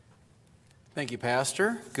Thank you,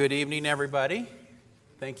 Pastor. Good evening, everybody.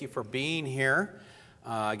 Thank you for being here.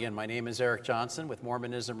 Again, my name is Eric Johnson with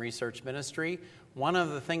Mormonism Research Ministry. One of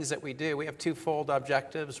the things that we do, we have twofold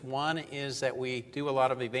objectives. One is that we do a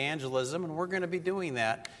lot of evangelism, and we're going to be doing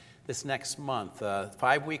that this next month.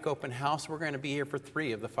 5-week open house, we're going to be here for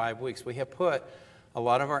 3 of the 5 weeks. We have put a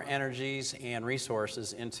lot of our energies and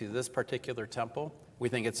resources into this particular temple. We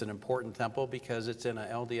think it's an important temple because it's in an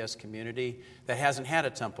LDS community that hasn't had a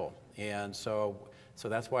temple. And so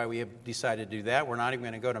that's why we have decided to do that. We're not even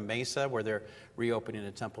going to go to Mesa where they're reopening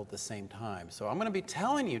a temple at the same time. So I'm going to be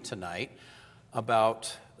telling you tonight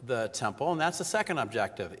about the temple, and that's the second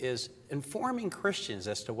objective, is informing Christians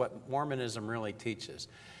as to what Mormonism really teaches.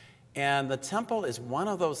 And the temple is one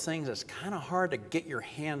of those things that's kind of hard to get your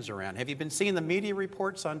hands around. Have you been seeing the media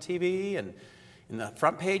reports on TV? And in the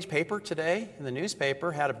front page paper today, in the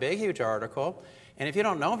newspaper, had a big, huge article. And if you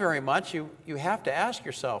don't know very much, you have to ask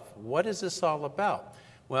yourself, what is this all about?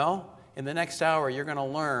 Well, in the next hour, you're going to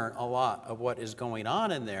learn a lot of what is going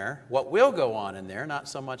on in there, what will go on in there, not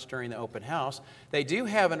so much during the open house. They do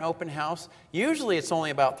have an open house. Usually it's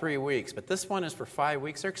only about 3 weeks, but this one is for 5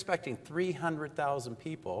 weeks. They're expecting 300,000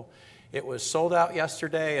 people. It was sold out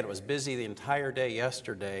yesterday, and it was busy the entire day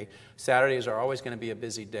yesterday. Saturdays are always going to be a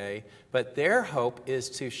busy day. But their hope is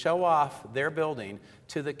to show off their building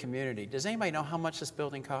to the community. Does anybody know how much this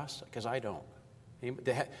building costs? Because I don't.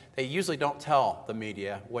 They usually don't tell the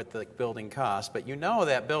media what the building costs, but you know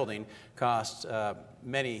that building costs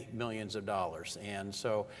many millions of dollars. And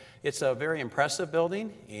so it's a very impressive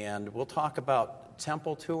building, and we'll talk about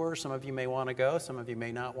temple tours. Some of you may want to go, some of you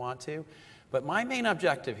may not want to. But my main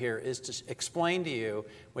objective here is to explain to you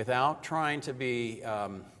without trying to be,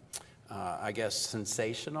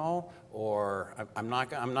 sensational, or I'm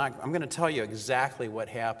going to tell you exactly what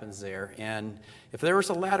happens there. And if there was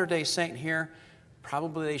a Latter-day Saint here,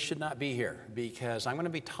 probably they should not be here, because I'm going to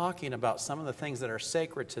be talking about some of the things that are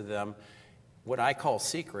sacred to them, what I call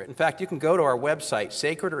secret. In fact, you can go to our website,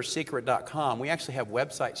 sacredorsecret.com. We actually have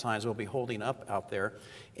website signs we'll be holding up out there.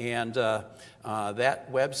 And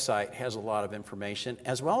that website has a lot of information,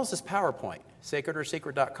 as well as this PowerPoint,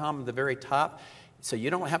 sacredorsecret.com at the very top. So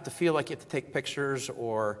you don't have to feel like you have to take pictures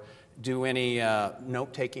or do any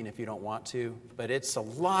note-taking if you don't want to. But it's a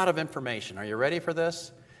lot of information. Are you ready for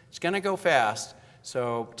this? It's going to go fast.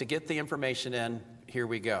 So to get the information in, here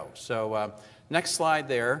we go. So next slide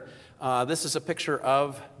there. This is a picture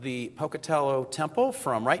of the Pocatello Temple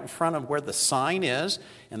from right in front of where the sign is,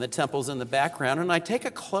 and the temple's in the background. And I take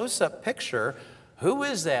a close-up picture. Who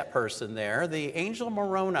is that person there? The angel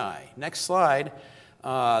Moroni. Next slide.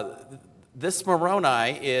 This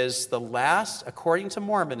Moroni is the last, according to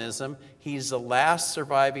Mormonism, he's the last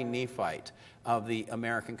surviving Nephite of the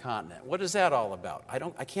American continent. What is that all about?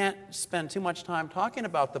 I can't spend too much time talking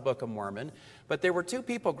about the Book of Mormon, but there were 2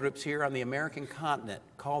 people groups here on the American continent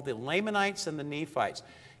called the Lamanites and the Nephites.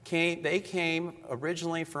 They came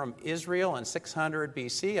originally from Israel in 600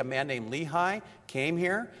 BC. A man named Lehi came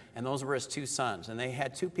here, and those were his 2 sons. And they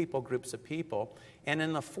had 2 groups of people. And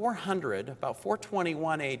in the 400, about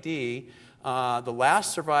 421 AD, the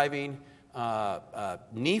last surviving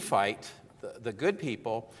Nephite, the good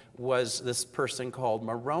people, was this person called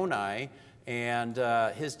Moroni, and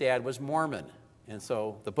his dad was Mormon. And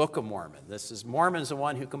so the Book of Mormon. Mormon's the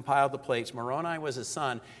one who compiled the plates. Moroni was his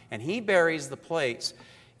son, and he buries the plates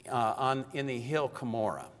in the hill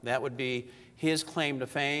Cumorah. That would be his claim to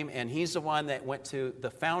fame, and he's the one that went to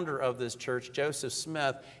the founder of this church, Joseph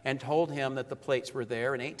Smith, and told him that the plates were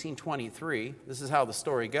there in 1823. This is how the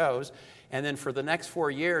story goes. And then for the next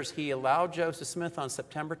 4 years, he allowed Joseph Smith on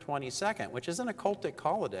September 22nd, which is an occultic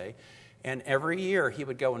holiday, and every year he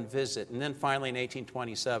would go and visit. And then finally in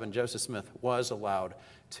 1827, Joseph Smith was allowed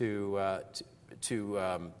to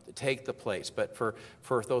take the place. But for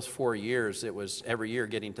those 4 years, it was every year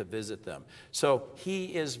getting to visit them. So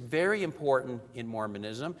he is very important in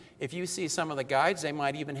Mormonism. If you see some of the guides, they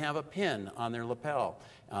might even have a pin on their lapel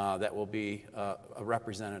that will be a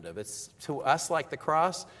representative. It's to us like the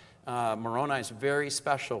cross. Moroni is very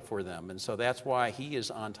special for them, and so that's why he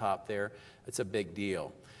is on top there. It's a big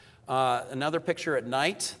deal. Another picture at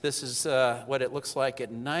night. This is what it looks like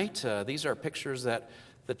at night. These are pictures that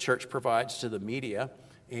the church provides to the media,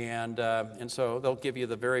 and so they'll give you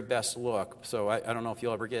the very best look. So I don't know if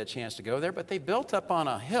you'll ever get a chance to go there, but they built up on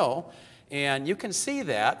a hill, and you can see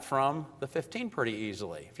that from the 15 pretty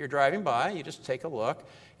easily. If you're driving by, you just take a look,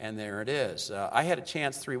 and there it is. I had a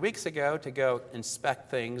chance 3 weeks ago to go inspect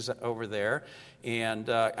things over there, and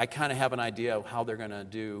I kind of have an idea of how they're going to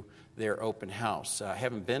do their open house. I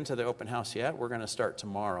haven't been to the open house yet. We're going to start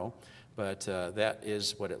tomorrow, but that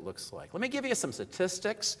is what it looks like. Let me give you some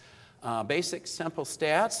statistics Basic, simple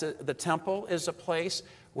stats. The temple is a place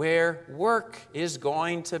where work is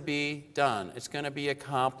going to be done. It's going to be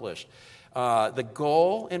accomplished. The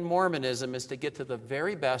goal in Mormonism is to get to the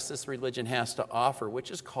very best this religion has to offer, which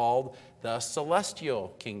is called the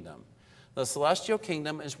celestial kingdom. The celestial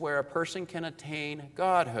kingdom is where a person can attain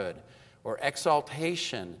godhood or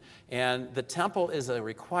exaltation. And the temple is a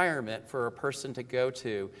requirement for a person to go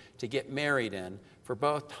to get married in for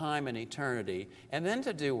both time and eternity, and then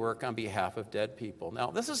to do work on behalf of dead people.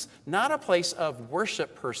 Now, this is not a place of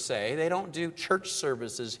worship per se. They don't do church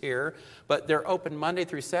services here, but they're open Monday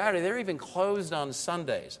through Saturday. They're even closed on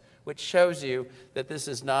Sundays, which shows you that this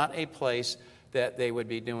is not a place that they would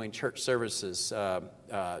be doing church services.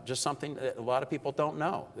 Just something that a lot of people don't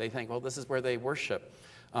know. They think, well, this is where they worship.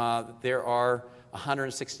 There are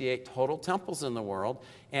 168 total temples in the world,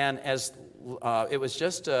 and as it was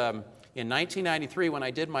just in 1993 when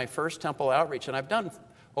I did my first temple outreach, and I've done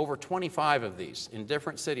over 25 of these in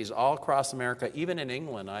different cities all across America, even in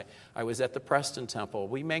England. I was at the Preston Temple.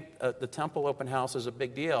 We make the temple open house is a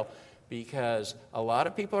big deal because a lot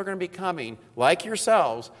of people are going to be coming, like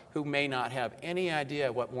yourselves, who may not have any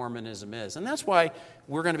idea what Mormonism is. And that's why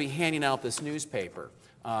we're going to be handing out this newspaper.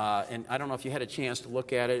 And I don't know if you had a chance to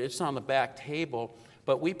look at it. It's on the back table.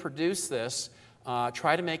 But we produce this,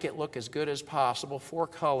 try to make it look as good as possible,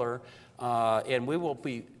 4-color, and we will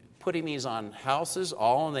be putting these on houses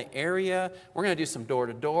all in the area. We're going to do some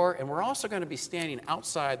door-to-door, and we're also going to be standing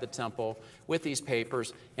outside the temple with these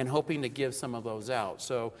papers and hoping to give some of those out.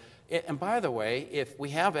 So, and by the way, if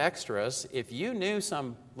we have extras, if you knew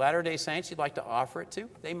some Latter-day Saints you'd like to offer it to,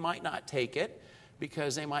 they might not take it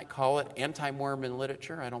because they might call it anti-Mormon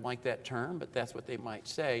literature. I don't like that term, but that's what they might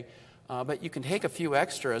say. But you can take a few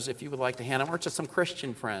extras if you would like to hand them, or to some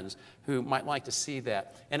Christian friends who might like to see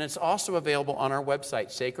that. And it's also available on our website,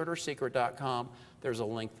 sacredorsecret.com. There's a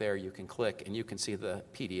link there you can click, and you can see the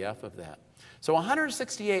PDF of that. So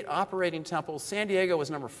 168 operating temples. San Diego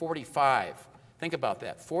was number 45. Think about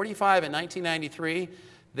that. 45 in 1993.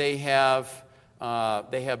 They have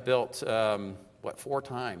built, 4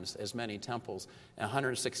 times as many temples,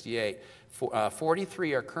 168.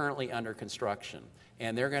 43 are currently under construction.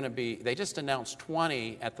 And they just announced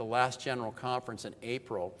 20 at the last general conference in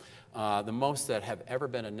April, the most that have ever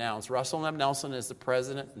been announced. Russell M. Nelson is the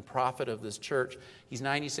president and prophet of this church. He's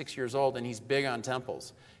 96 years old, and he's big on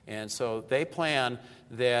temples. And so they plan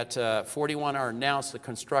that 41 are announced. The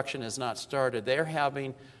construction has not started. They're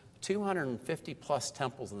having 250-plus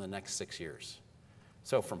temples in the next 6 years.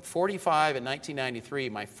 So from 45 in 1993,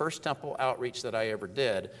 my first temple outreach that I ever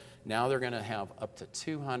did, now they're going to have up to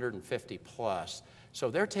 250-plus. So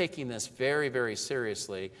they're taking this very, very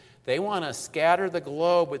seriously. They want to scatter the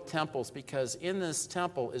globe with temples because in this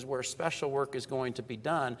temple is where special work is going to be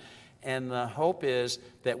done. And the hope is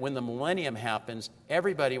that when the millennium happens,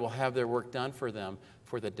 everybody will have their work done for them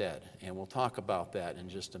for the dead. And we'll talk about that in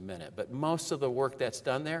just a minute. But most of the work that's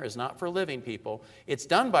done there is not for living people. It's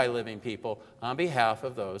done by living people on behalf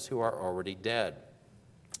of those who are already dead.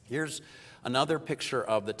 Here's another picture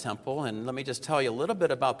of the temple, and let me just tell you a little bit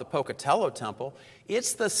about the Pocatello Temple.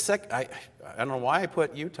 It's I don't know why I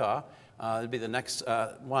put Utah. It'll be the next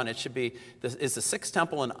one. It's the 6th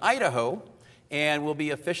temple in Idaho, and will be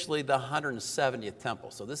officially the 170th temple.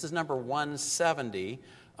 So this is number 170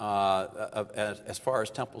 as far as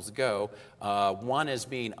temples go. One is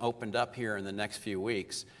being opened up here in the next few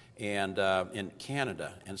weeks, and in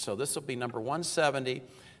Canada. And so this will be number 170.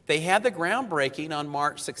 They had the groundbreaking on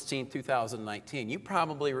March 16, 2019. You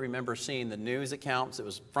probably remember seeing the news accounts. It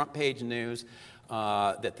was front page news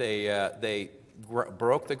that they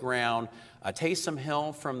broke the ground. Taysom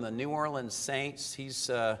Hill from the New Orleans Saints, he's,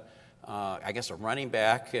 I guess, a running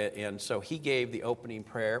back, and so he gave the opening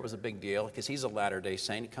prayer. It was a big deal because he's a Latter-day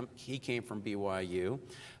Saint. He came from BYU.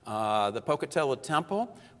 The Pocatello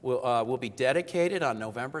Temple will be dedicated on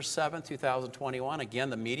November 7th, 2021. Again,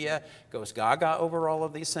 the media goes gaga over all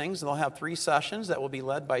of these things. They'll have 3 sessions that will be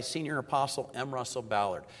led by Senior Apostle M. Russell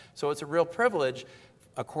Ballard. So it's a real privilege,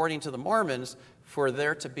 according to the Mormons, for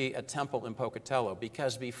there to be a temple in Pocatello.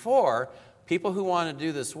 Because before, people who want to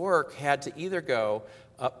do this work had to either go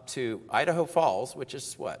up to Idaho Falls, which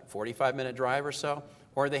is, 45-minute drive or so,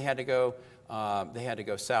 or they had to go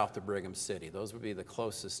south to Brigham City. Those would be the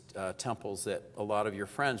closest temples that a lot of your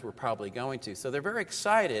friends were probably going to. So they're very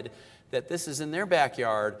excited that this is in their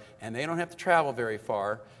backyard and they don't have to travel very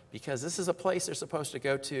far because this is a place they're supposed to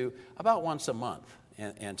go to about once a month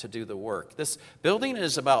and to do the work. This building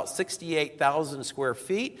is about 68,000 square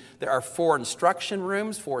feet. There are 4 instruction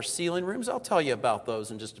rooms, 4 sealing rooms. I'll tell you about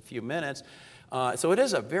those in just a few minutes. So it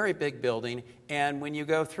is a very big building, and when you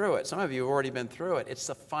go through it, some of you have already been through it, it's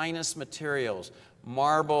the finest materials,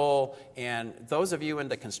 marble, and those of you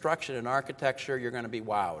into construction and architecture, you're going to be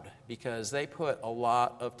wowed because they put a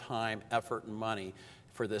lot of time, effort, and money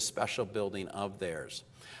for this special building of theirs.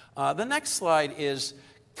 The next slide is,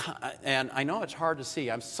 and I know it's hard to see.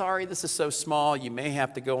 I'm sorry this is so small. You may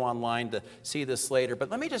have to go online to see this later, but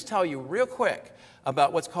let me just tell you real quick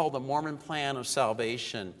about what's called the Mormon Plan of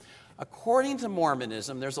Salvation. According to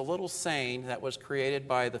Mormonism, there's a little saying that was created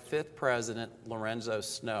by the 5th president, Lorenzo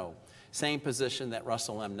Snow. Same position that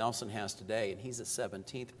Russell M. Nelson has today, and he's the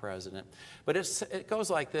 17th president. But it goes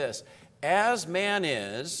like this. As man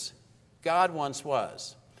is, God once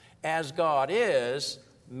was. As God is,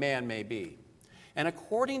 man may be. And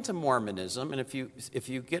according to Mormonism, and if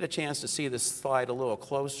you get a chance to see this slide a little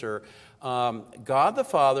closer, God the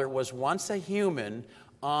Father was once a human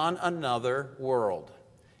on another world.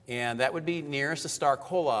 And that would be nearest to Star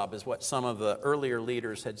Kolob, is what some of the earlier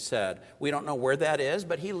leaders had said. We don't know where that is,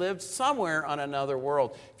 but he lived somewhere on another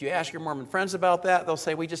world. If you ask your Mormon friends about that, they'll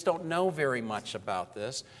say, we just don't know very much about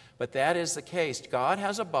this. But that is the case. God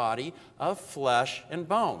has a body of flesh and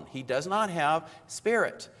bone. He does not have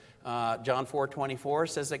spirit. John 4:24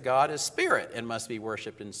 says that God is spirit and must be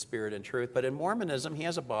worshipped in spirit and truth. But in Mormonism, he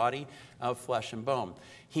has a body of flesh and bone.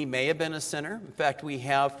 He may have been a sinner. In fact, we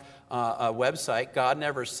have a website,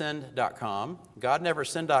 godneversinned.com.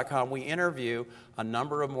 Godneversinned.com, we interview a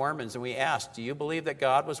number of Mormons, and we ask, do you believe that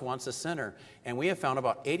God was once a sinner? And we have found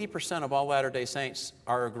about 80% of all Latter-day Saints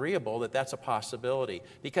are agreeable that that's a possibility,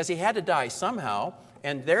 because he had to die somehow,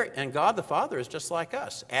 and God the Father is just like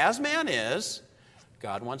us. As man is,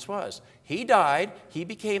 God once was. He died. He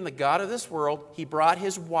became the God of this world. He brought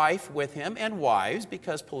his wife with him and wives,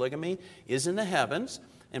 because polygamy is in the heavens.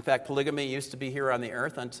 In fact, polygamy used to be here on the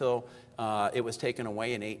earth until it was taken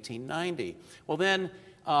away in 1890. Well, then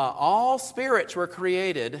all spirits were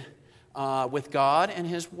created with God and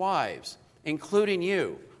his wives, including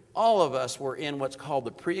you. All of us were in what's called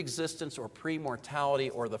the pre-existence or pre-mortality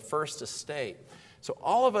or the first estate. So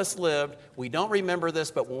all of us lived. We don't remember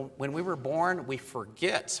this, but when we were born, we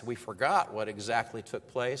forgot what exactly took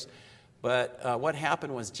place. But what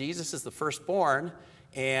happened was Jesus is the firstborn,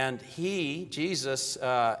 and Jesus,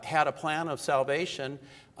 had a plan of salvation,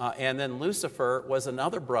 and then Lucifer was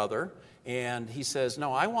another brother, and he says,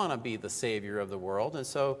 no, I want to be the Savior of the world. And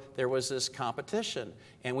so there was this competition,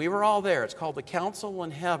 and we were all there. It's called the Council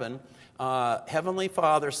in Heaven. Heavenly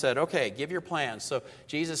Father said, okay, give your plans. So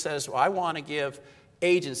Jesus says, well, I want to give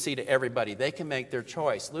agency to everybody. They can make their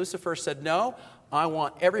choice. Lucifer said, no, I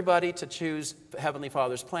want everybody to choose Heavenly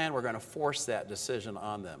Father's plan. We're going to force that decision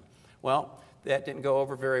on them. Well, that didn't go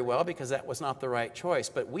over very well because that was not the right choice.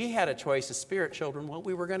 But we had a choice as spirit children what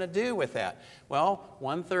we were going to do with that. Well,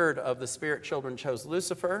 1/3 of the spirit children chose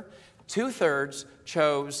Lucifer. 2/3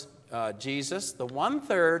 chose Jesus. The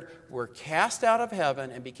 1/3 were cast out of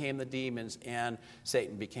heaven and became the demons, and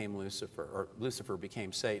Satan became Lucifer, or Lucifer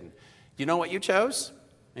became Satan. Do you know what you chose?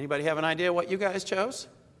 Anybody have an idea what you guys chose?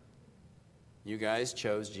 You guys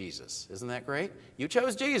chose Jesus. Isn't that great? You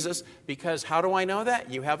chose Jesus because how do I know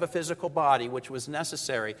that? You have a physical body, which was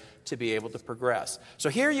necessary to be able to progress. So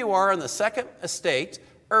here you are in the second estate,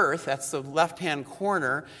 earth, that's the left-hand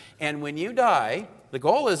corner, and when you die, the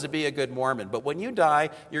goal is to be a good Mormon, but when you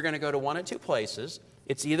die, you're going to go to one of two places.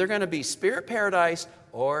 It's either going to be spirit paradise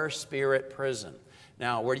or spirit prison.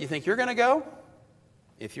 Now, where do you think you're going to go?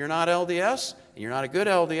 If you're not LDS, and you're not a good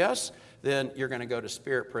LDS, then you're going to go to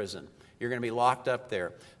spirit prison. You're going to be locked up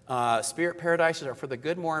there. Spirit paradises are for the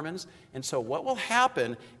good Mormons. And so what will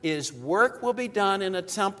happen is work will be done in a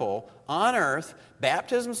temple on earth.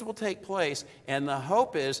 Baptisms will take place. And the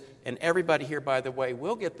hope is, and everybody here, by the way,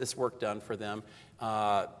 will get this work done for them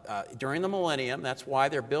during the millennium. That's why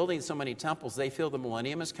they're building so many temples. They feel the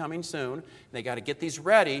millennium is coming soon. They got to get these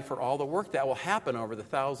ready for all the work that will happen over the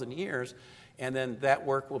 1,000 years. And then that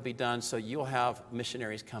work will be done so you'll have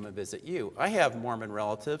missionaries come and visit you. I have Mormon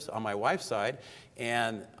relatives on my wife's side,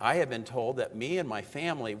 and I have been told that me and my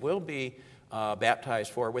family will be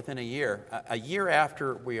baptized for within a year. A year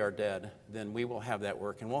after we are dead, then we will have that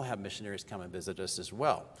work, and we'll have missionaries come and visit us as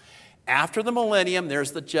well. After the millennium,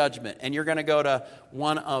 there's the judgment, and you're going to go to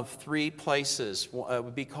one of three places. It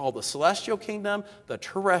would be called the celestial kingdom, the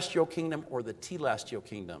terrestrial kingdom, or the telestial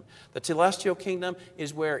kingdom. The telestial kingdom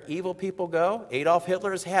is where evil people go. Adolf Hitler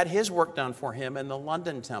has had his work done for him in the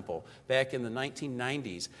London Temple back in the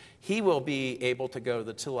 1990s. He will be able to go to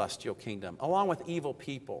the telestial kingdom, along with evil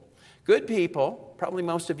people. Good people, probably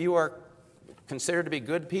most of you are considered to be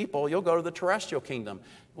good people, you'll go to the terrestrial kingdom.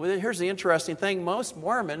 Well, here's the interesting thing. Most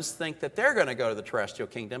Mormons think that they're going to go to the terrestrial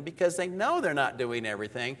kingdom because they know they're not doing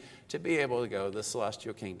everything to be able to go to the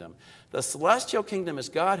celestial kingdom. The celestial kingdom is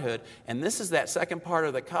Godhood, and this is that second part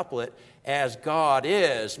of the couplet, as God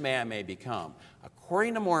is, man may become.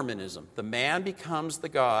 According to Mormonism, the man becomes the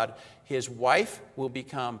God, his wife will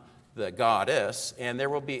become the goddess, and there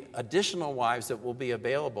will be additional wives that will be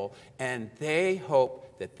available, and they hope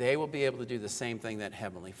that they will be able to do the same thing that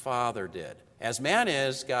Heavenly Father did. As man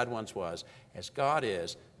is, God once was. As God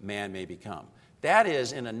is, man may become. That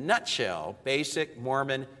is, in a nutshell, basic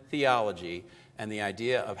Mormon theology and the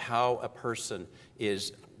idea of how a person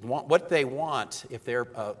is, what they want if they're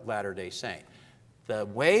a Latter-day Saint. The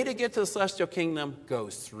way to get to the celestial kingdom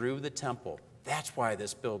goes through the temple. That's why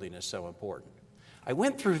this building is so important. I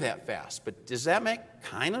went through that fast, but does that make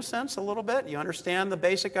kind of sense a little bit? You understand the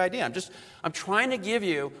basic idea? I'm trying to give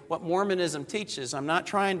you what Mormonism teaches. I'm not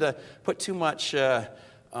trying to put too much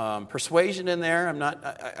persuasion in there.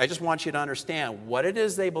 I just want you to understand what it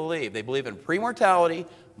is they believe. They believe in premortality,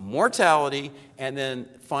 mortality, and then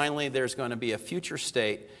finally there's going to be a future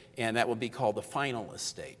state, and that will be called the final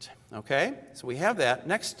estate. Okay? So we have that.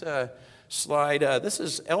 Next slide. This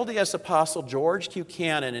is LDS Apostle George Q.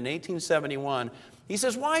 Cannon in 1871. He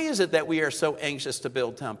says, "Why is it that we are so anxious to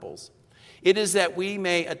build temples? It is that we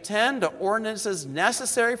may attend to ordinances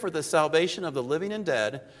necessary for the salvation of the living and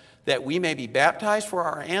dead, that we may be baptized for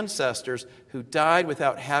our ancestors who died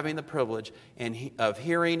without having the privilege of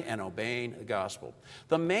hearing and obeying the gospel."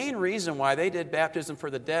 The main reason why they did baptism for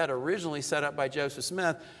the dead, originally set up by Joseph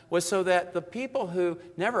Smith, was so that the people who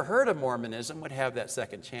never heard of Mormonism would have that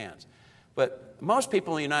second chance. But most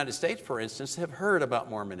people in the United States, for instance, have heard about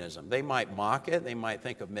Mormonism. They might mock it. They might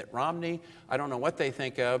think of Mitt Romney. I don't know what they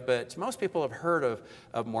think of, but most people have heard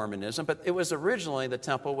of Mormonism. But it was originally, the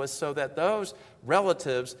temple was so that those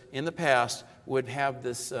relatives in the past would have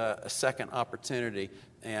this second opportunity.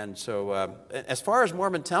 And so as far as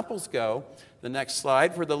Mormon temples go, the next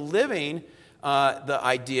slide, for the living, the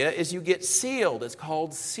idea is you get sealed. It's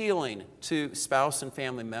called sealing to spouse and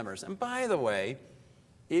family members. And by the way,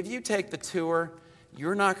 if you take the tour,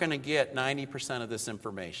 you're not going to get 90% of this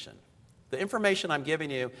information. The information I'm giving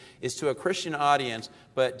you is to a Christian audience,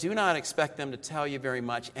 but do not expect them to tell you very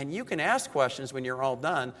much. And you can ask questions when you're all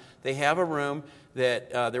done. They have a room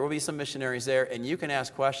that there will be some missionaries there, and you can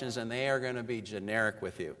ask questions, and they are going to be generic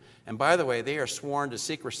with you. And by the way, they are sworn to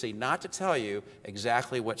secrecy not to tell you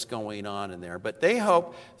exactly what's going on in there. But they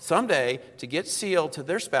hope someday to get sealed to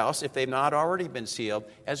their spouse, if they've not already been sealed,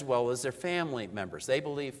 as well as their family members. They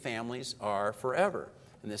believe families are forever,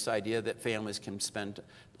 and this idea that families can spend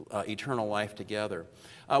eternal life together.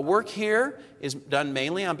 Work here is done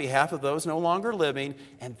mainly on behalf of those no longer living,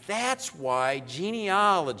 and that's why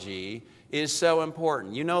genealogy is so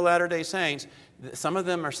important. You know, Latter-day Saints, some of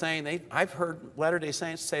them are saying, I've heard Latter-day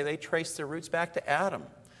Saints say they trace their roots back to Adam.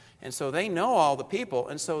 And so they know all the people,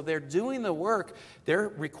 and so they're doing the work. They're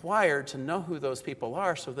required to know who those people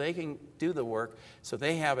are so they can do the work, so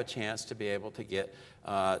they have a chance to be able to get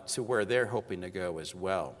to where they're hoping to go as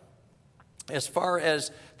well. As far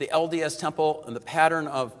as the LDS temple and the pattern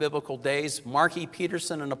of biblical days, Mark E.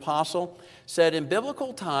 Peterson, an apostle, said, "In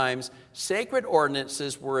biblical times, sacred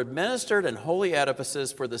ordinances were administered in holy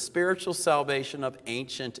edifices for the spiritual salvation of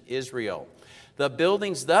ancient Israel. The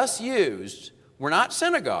buildings thus used were not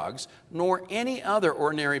synagogues, nor any other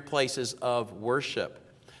ordinary places of worship.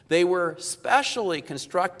 They were specially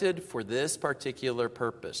constructed for this particular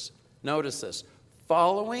purpose." Notice this.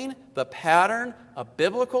 Following the pattern of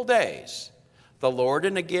biblical days, the Lord,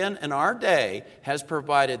 and again in our day, has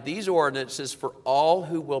provided these ordinances for all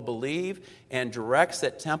who will believe, and directs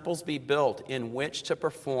that temples be built in which to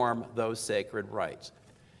perform those sacred rites.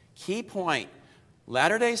 Key point,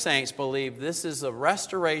 Latter-day Saints believe this is a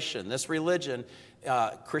restoration, this religion.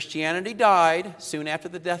 Christianity died soon after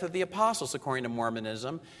the death of the apostles, according to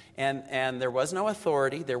Mormonism, and there was no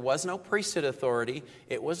authority, there was no priesthood authority.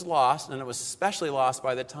 It was lost, and it was especially lost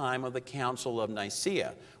by the time of the Council of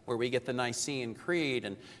Nicaea, where we get the Nicene Creed,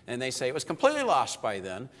 and they say it was completely lost by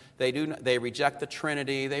then. They reject the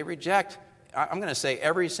Trinity, they reject, I'm going to say,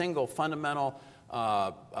 every single fundamental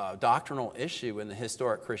doctrinal issue in the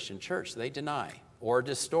historic Christian church. They deny or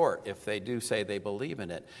distort if they do say they believe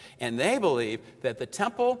in it. And they believe that the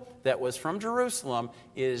temple that was from Jerusalem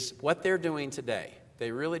is what they're doing today.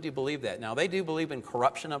 They really do believe that. Now, they do believe in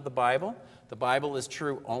corruption of the Bible. The Bible is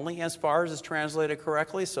true only as far as it's translated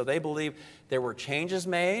correctly, so they believe there were changes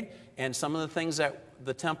made, and some of the things that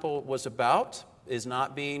the temple was about is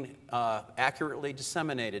not being accurately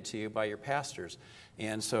disseminated to you by your pastors.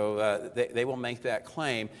 And so they will make that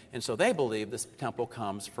claim. And so they believe this temple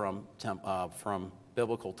comes from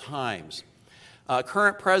biblical times.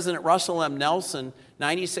 Current President Russell M. Nelson,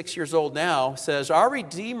 96 years old now, says, "Our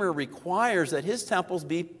Redeemer requires that his temples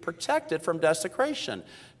be protected from desecration.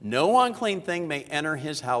 No unclean thing may enter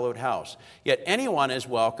his hallowed house. Yet anyone is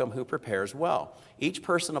welcome who prepares well. Each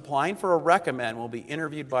person applying for a recommend will be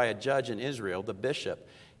interviewed by a judge in Israel, the bishop,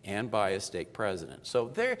 and by a stake president."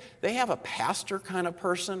 So they have a pastor kind of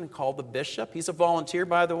person called the bishop. He's a volunteer,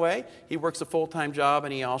 by the way. He works a full-time job,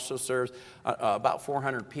 and he also serves about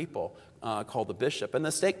 400 people. Called the bishop. And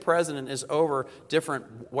the stake president is over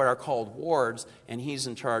different, what are called wards, and he's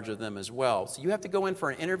in charge of them as well. So you have to go in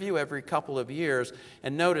for an interview every couple of years,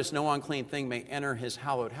 and notice no unclean thing may enter his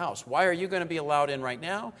hallowed house. Why are you going to be allowed in right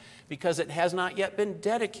now? Because it has not yet been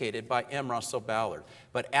dedicated by M. Russell Ballard.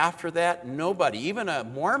 But after that, nobody, even a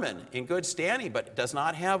Mormon in good standing but does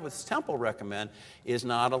not have his temple recommend, is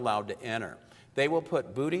not allowed to enter. They will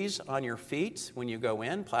put booties on your feet when you go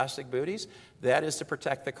in, plastic booties. That is to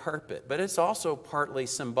protect the carpet. But it's also partly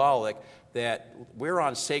symbolic that we're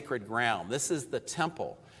on sacred ground. This is the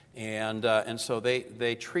temple. And so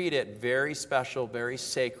they treat it very special, very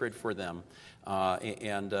sacred for them.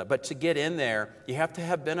 But to get in there, you have to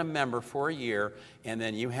have been a member for a year, and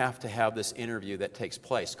then you have to have this interview that takes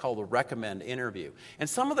place called a recommend interview. And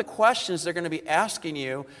some of the questions they're going to be asking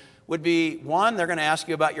you would be, one, they're going to ask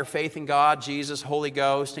you about your faith in God, Jesus, Holy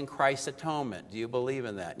Ghost, and Christ's atonement. Do you believe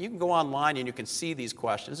in that? You can go online and you can see these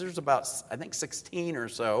questions. There's about, I think, 16 or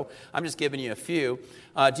so. I'm just giving you a few.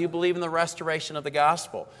 Do you believe in the restoration of the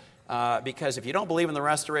gospel? Because if you don't believe in the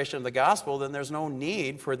restoration of the gospel, then there's no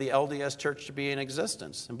need for the LDS Church to be in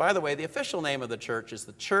existence. And by the way, the official name of the church is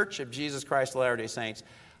the Church of Jesus Christ of Latter-day Saints.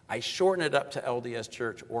 I shorten it up to LDS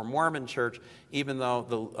Church or Mormon Church, even though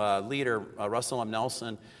the leader, Russell M.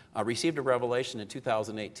 Nelson, received a revelation in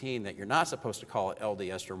 2018 that you're not supposed to call it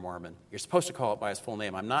LDS or Mormon. You're supposed to call it by its full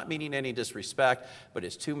name. I'm not meaning any disrespect, but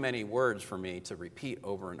it's too many words for me to repeat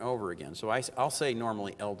over and over again. So I'll say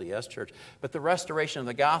normally LDS Church. But the restoration of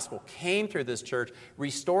the gospel came through this church,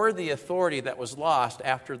 restored the authority that was lost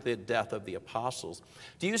after the death of the apostles.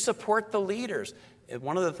 Do you support the leaders?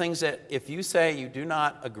 One of the things that if you say you do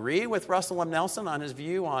not agree with Russell M. Nelson on his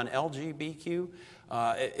view on LGBTQ,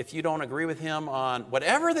 if you don't agree with him on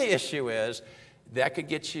whatever the issue is, that could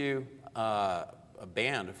get you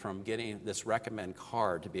banned from getting this recommend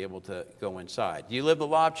card to be able to go inside. Do you live the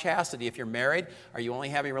law of chastity? If you're married, are you only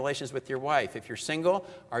having relations with your wife? If you're single,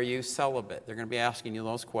 are you celibate? They're going to be asking you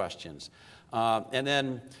those questions. And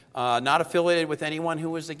then not affiliated with anyone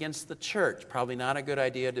who was against the church. Probably not a good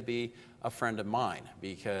idea to be a friend of mine,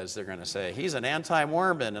 because they're going to say, he's an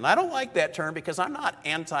anti-Mormon. And I don't like that term because I'm not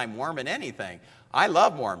anti-Mormon anything. I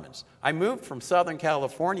love Mormons. I moved from Southern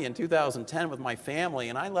California in 2010 with my family,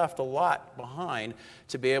 and I left a lot behind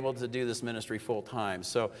to be able to do this ministry full time.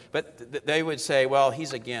 So, but they would say, well,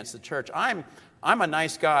 he's against the church. I'm a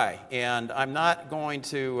nice guy, and I'm not going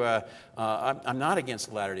to, I'm not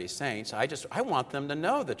against Latter-day Saints. I want them to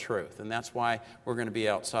know the truth, and that's why we're going to be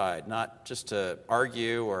outside, not just to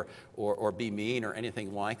argue or be mean or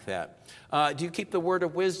anything like that. Do you keep the word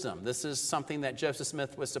of wisdom? This is something that Joseph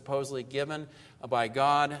Smith was supposedly given by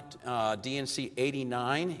God, D&C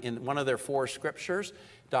 89, in one of their 4 scriptures.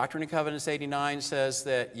 Doctrine and Covenants 89 says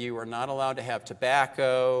that you are not allowed to have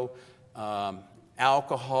tobacco,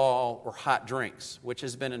 alcohol, or hot drinks, which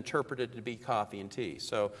has been interpreted to be coffee and tea.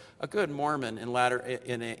 So a good Mormon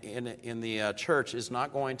in the church is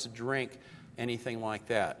not going to drink anything like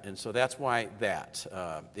that. And so that's why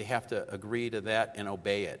they have to agree to that and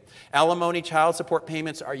obey it. Alimony, child support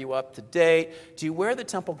payments, are you up to date? Do you wear the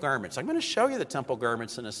temple garments? I'm going to show you the temple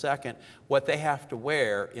garments in a second, what they have to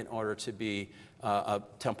wear in order to be a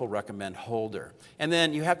temple recommend holder. And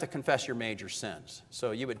then you have to confess your major sins.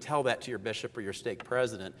 So you would tell that to your bishop or your stake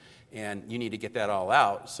president, and you need to get that all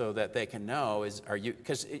out so that they can know,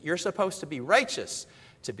 because you're supposed to be righteous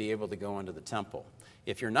to be able to go into the temple.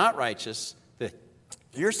 If you're not righteous,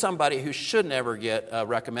 you're somebody who should never get a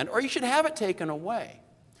recommend, or you should have it taken away.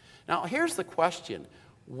 Now, here's the question.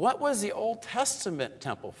 What was the Old Testament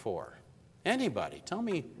temple for? Anybody? Tell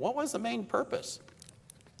me, what was the main purpose?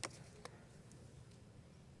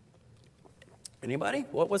 Anybody?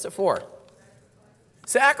 What was it for?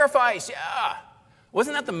 Sacrifice, yeah.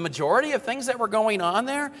 Wasn't that the majority of things that were going on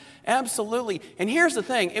there? Absolutely. And here's the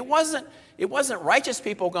thing. It wasn't righteous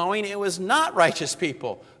people going. It was not righteous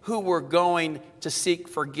people who were going to seek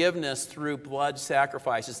forgiveness through blood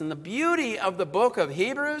sacrifices. And the beauty of the book of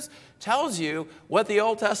Hebrews tells you what the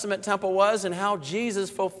Old Testament temple was and how Jesus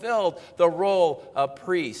fulfilled the role of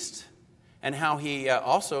priest. and how he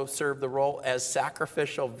also served the role as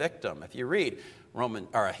sacrificial victim. If you read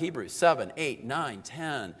Hebrews 7, 8, 9,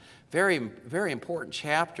 10, very, very important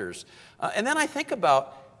chapters. And then I think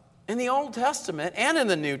about in the Old Testament and in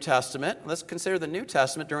the New Testament, let's consider the New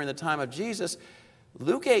Testament during the time of Jesus,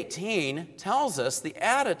 Luke 18 tells us the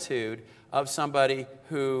attitude of somebody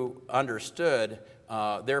who understood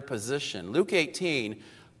their position. Luke 18,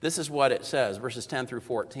 this is what it says, verses 10 through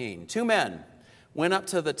 14. 2 men went up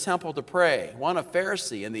to the temple to pray, one a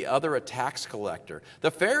Pharisee and the other a tax collector.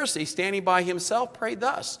 The Pharisee, standing by himself, prayed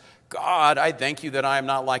thus, God, I thank you that I am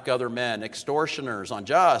not like other men, extortioners,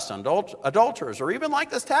 unjust, adulterers, or even like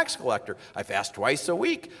this tax collector. I fast twice a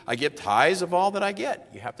week. I give tithes of all that I get.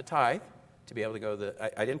 You have to tithe to be able to go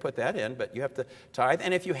I didn't put that in, but you have to tithe.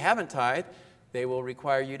 And if you haven't tithed, they will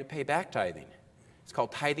require you to pay back tithing. It's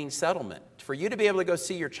called tithing settlement. For you to be able to go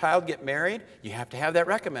see your child get married, you have to have that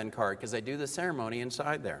recommend card because they do the ceremony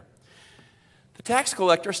inside there. The tax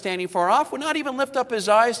collector, standing far off, would not even lift up his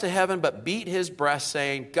eyes to heaven, but beat his breast,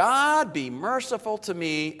 saying, God, be merciful to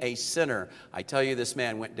me, a sinner. I tell you, this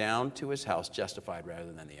man went down to his house justified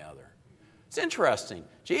rather than the other. It's interesting.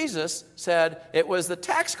 Jesus said it was the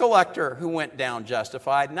tax collector who went down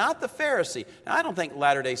justified, not the Pharisee. Now, I don't think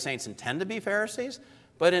Latter-day Saints intend to be Pharisees,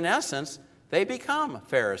 but in essence, they become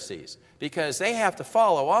Pharisees because they have to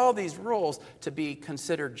follow all these rules to be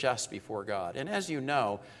considered just before God. And as you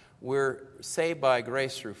know, we're saved by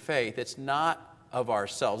grace through faith. It's not of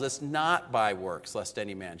ourselves. It's not by works, lest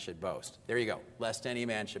any man should boast. There you go. Lest any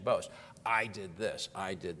man should boast. I did this.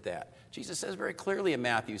 I did that. Jesus says very clearly in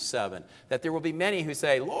Matthew 7 that there will be many who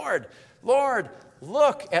say, Lord, Lord,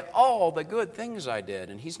 look at all the good things I did.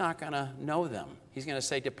 And he's not going to know them. He's going to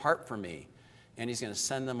say, depart from me. And he's going to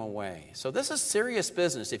send them away. So this is serious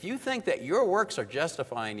business. If you think that your works are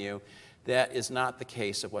justifying you, that is not the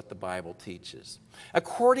case of what the Bible teaches.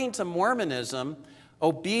 According to Mormonism,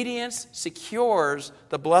 obedience secures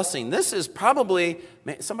the blessing. This is probably,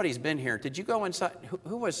 somebody's been here. Did you go inside?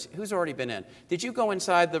 Who's already been in? Did you go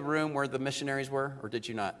inside the room where the missionaries were, or did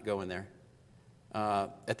you not go in there?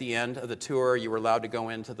 At the end of the tour, you were allowed to go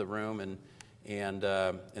into the room, and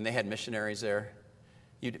they had missionaries there.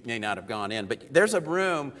 You may not have gone in, but there's a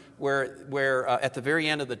room where at the very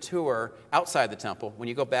end of the tour, outside the temple, when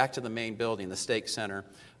you go back to the main building, the Stake Center,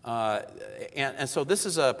 and so this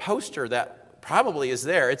is a poster that probably is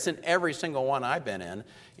there. It's in every single one I've been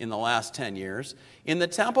in the last 10 years. In the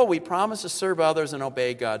temple, we promise to serve others and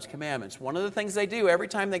obey God's commandments. One of the things they do every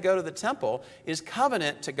time they go to the temple is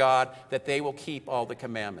covenant to God that they will keep all the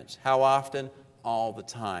commandments. How often? All the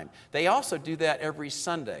time. They also do that every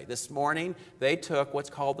Sunday. This morning, they took what's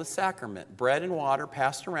called the sacrament, bread and water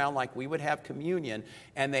passed around like we would have communion,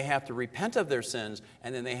 and they have to repent of their sins,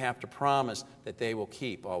 and then they have to promise that they will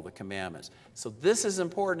keep all the commandments. So this is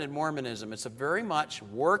important in Mormonism. It's a very much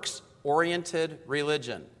works-oriented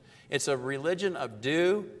religion. It's a religion of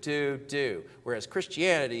do, whereas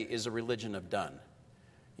Christianity is a religion of done.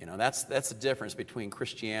 You know, that's the difference between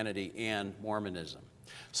Christianity and Mormonism.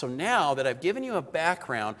 So now that I've given you a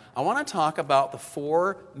background, I want to talk about the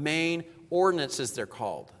 4 main ordinances they're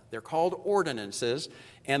called. They're called ordinances,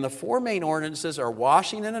 and the 4 main ordinances are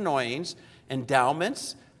washing and anointings,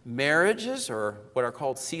 endowments, marriages, or what are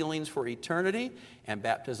called sealings for eternity, and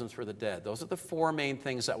baptisms for the dead. Those are the 4 main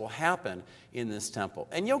things that will happen in this temple.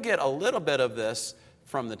 And you'll get a little bit of this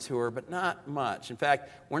from the tour, but not much. In fact,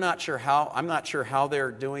 I'm not sure how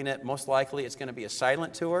they're doing it. Most likely it's going to be a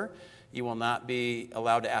silent tour. You will not be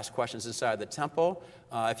allowed to ask questions inside the temple.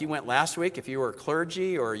 If you went last week, if you were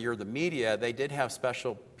clergy or you're the media, they did have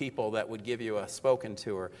special people that would give you a spoken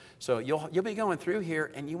tour. So you'll be going through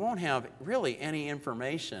here, and you won't have really any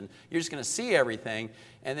information. You're just going to see everything,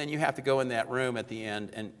 and then you have to go in that room at the end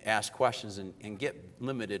and ask questions and get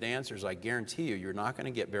limited answers. I guarantee you're not going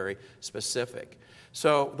to get very specific.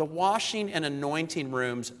 So the washing and anointing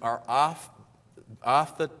rooms are off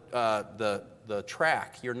the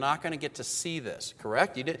track. You're not going to get to see this,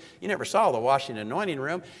 correct? You never saw the washing and anointing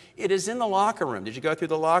room. It is in the locker room. Did you go through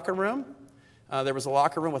the locker room? There was a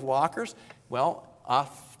locker room with lockers. Well,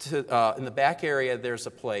 in the back area, there's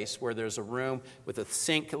a place where there's a room with a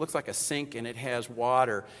sink. It looks like a sink, and it has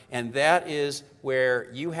water. And that is where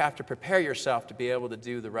you have to prepare yourself to be able to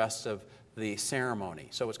do the rest of the ceremony.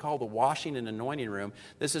 So it's called the washing and anointing room.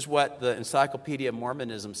 This is what the Encyclopedia of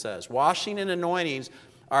Mormonism says. Washing and anointings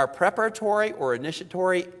are preparatory or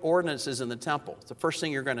initiatory ordinances in the temple. It's the first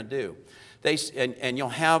thing you're going to do. And you'll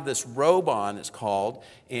have this robe on, it's called,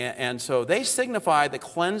 and so they signify the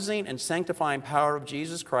cleansing and sanctifying power of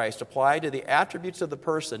Jesus Christ applied to the attributes of the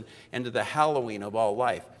person and to the hallowing of all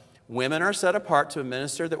life. Women are set apart to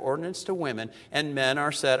administer the ordinance to women, and men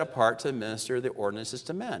are set apart to administer the ordinances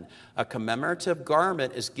to men. A commemorative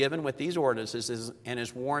garment is given with these ordinances and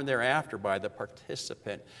is worn thereafter by the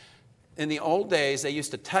participant. In the old days, they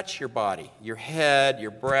used to touch your body, your head,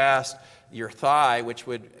 your breast, your thigh, which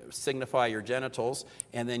would signify your genitals,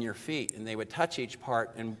 and then your feet. And they would touch each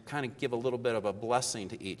part and kind of give a little bit of a blessing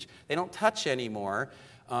to each. They don't touch anymore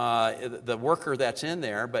the worker that's in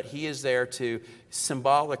there, but he is there to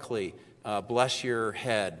symbolically bless your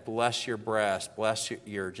head, bless your breast, bless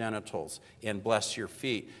your genitals, and bless your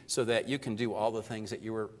feet, so that you can do all the things that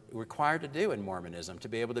you were required to do in Mormonism, to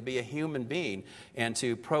be able to be a human being and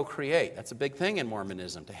to procreate. That's a big thing in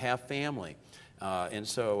Mormonism, to have family. And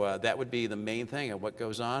so that would be the main thing of what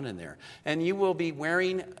goes on in there. And you will be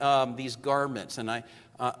wearing these garments. And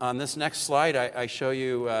on this next slide, I show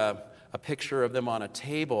you a picture of them on a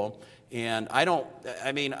table. And I don't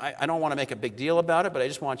want to make a big deal about it, but I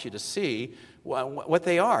just want you to see what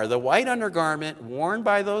they are. The white undergarment worn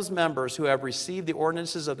by those members who have received the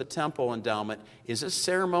ordinances of the temple endowment is a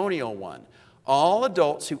ceremonial one. All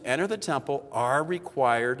adults who enter the temple are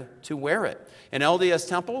required to wear it. In LDS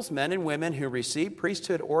temples, men and women who receive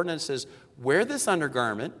priesthood ordinances wear this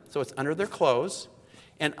undergarment, so it's under their clothes,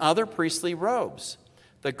 and other priestly robes.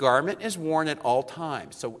 The garment is worn at all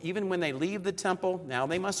times. So even when they leave the temple, now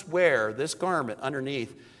they must wear this garment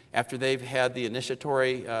underneath after they've had the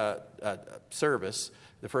initiatory service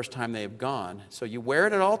the first time they've gone. So you wear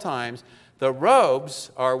it at all times. The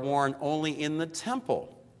robes are worn only in the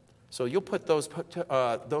temple. So you'll put those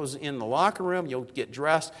in the locker room. You'll get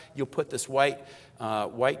dressed. You'll put this white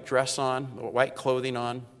dress on, white clothing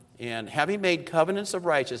on. And having made covenants of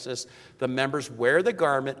righteousness, the members wear the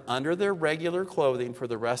garment under their regular clothing for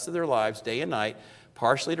the rest of their lives, day and night,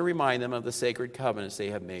 partially to remind them of the sacred covenants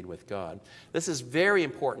they have made with God. This is very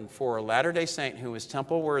important for a Latter-day Saint who is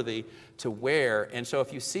temple worthy to wear. And so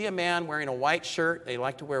if you see a man wearing a white shirt, they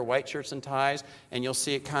like to wear white shirts and ties, and you'll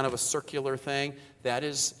see it kind of a circular thing. That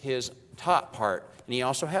is his top part. And he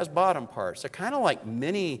also has bottom parts. They're kind of like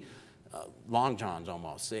mini long johns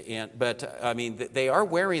almost. But they are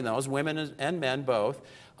wearing those, women and men both.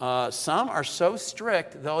 Some are so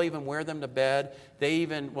strict, they'll even wear them to bed. They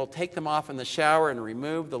even will take them off in the shower and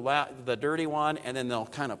remove the dirty one, and then they'll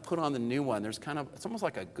kind of put on the new one. It's almost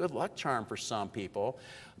like a good luck charm for some people.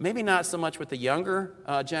 Maybe not so much with the younger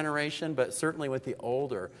generation, but certainly with the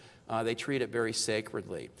older. They treat it very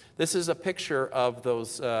sacredly. This is a picture of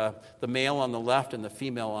those, the male on the left and the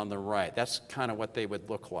female on the right. That's kind of what they would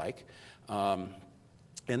look like.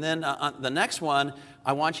 And then the next one,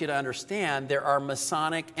 I want you to understand there are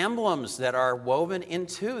Masonic emblems that are woven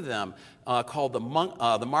into them called the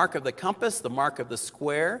mark of the compass, the mark of the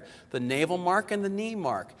square, the navel mark, and the knee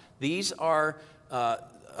mark. These are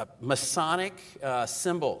Masonic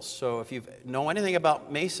symbols. So if you know anything about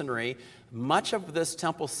Masonry, much of this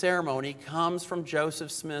temple ceremony comes from Joseph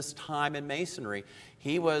Smith's time in Masonry.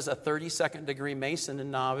 He was a 32nd degree Mason in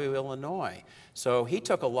Nauvoo, Illinois. So he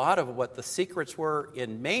took a lot of what the secrets were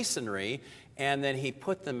in Masonry, and then he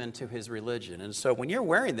put them into his religion. And so when you're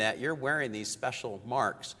wearing that, you're wearing these special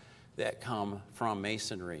marks that come from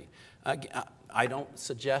Masonry. I don't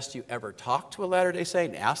suggest you ever talk to a Latter-day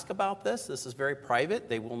Saint and ask about this. This is very private.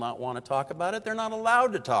 They will not want to talk about it. They're not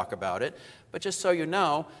allowed to talk about it. But just so you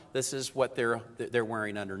know, this is what they're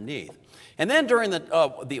wearing underneath. And then during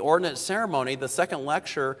the ordinance ceremony, the second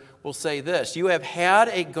lecture will say this: you have had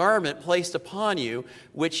a garment placed upon you,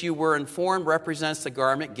 which you were informed represents the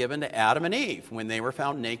garment given to Adam and Eve when they were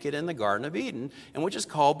found naked in the Garden of Eden, and which is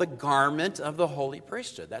called the garment of the holy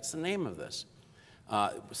priesthood. That's the name of this.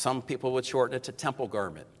 Some people would shorten it to temple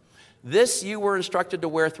garment. This you were instructed to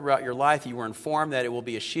wear throughout your life. You were informed that it will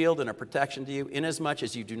be a shield and a protection to you, inasmuch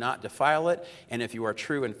as you do not defile it, and if you are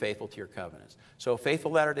true and faithful to your covenants. So a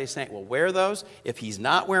faithful Latter-day Saint will wear those. If he's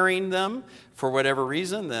not wearing them for whatever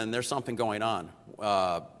reason, then there's something going on.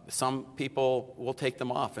 Some people will take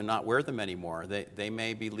them off and not wear them anymore. They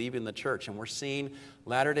may be leaving the church, and we're seeing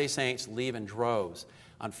Latter-day Saints leave in droves.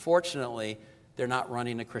 Unfortunately, they're not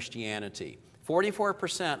running to Christianity.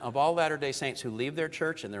 44% of all Latter-day Saints who leave their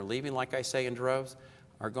church, and they're leaving, like I say, in droves,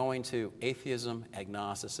 are going to atheism,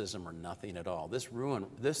 agnosticism, or nothing at all. This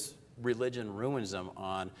religion ruins them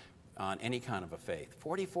on any kind of a faith.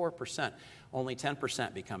 44%. Only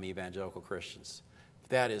 10% become evangelical Christians.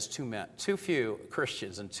 That is too few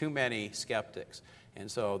Christians and too many skeptics. And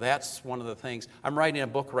so that's one of the things. I'm writing a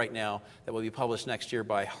book right now that will be published next year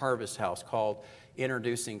by Harvest House called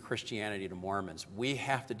Introducing Christianity to Mormons. We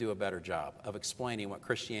have to do a better job of explaining what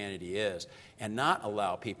Christianity is and not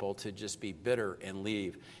allow people to just be bitter and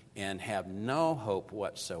leave and have no hope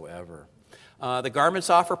whatsoever. The garments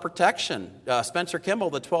offer protection. Spencer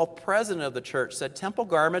Kimball, the 12th president of the church, said, temple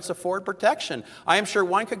garments afford protection. I am sure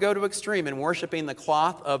one could go to extreme in worshiping the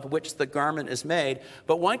cloth of which the garment is made,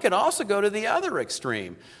 but one could also go to the other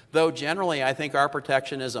extreme. Though generally I think our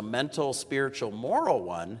protection is a mental, spiritual, moral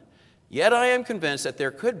one, yet I am convinced that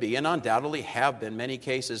there could be, and undoubtedly have been, many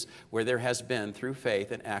cases where there has been, through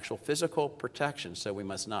faith, an actual physical protection, so we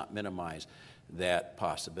must not minimize that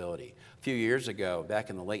possibility. A few years ago, back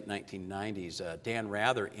in the late 1990s, Dan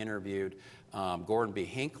Rather interviewed Gordon B.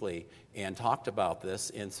 Hinckley and talked about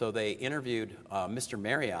this. And so they interviewed Mr.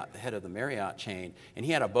 Marriott, the head of the Marriott chain, and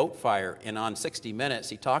he had a boat fire. And on 60 Minutes,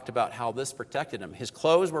 he talked about how this protected him. His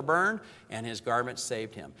clothes were burned, and his garments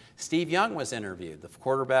saved him. Steve Young was interviewed, the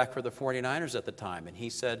quarterback for the 49ers at the time, and he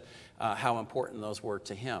said how important those were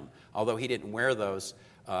to him, although he didn't wear those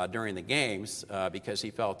during the games because he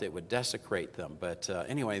felt it would desecrate them. But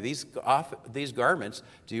anyway, these garments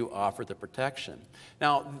do offer the protection.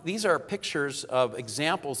 Now, these are pictures of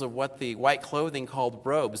examples of what the white clothing called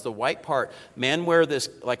robes. The white part, men wear this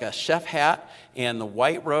like a chef hat and the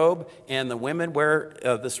white robe, and the women wear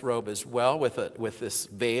this robe as well with this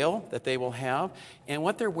veil that they will have. And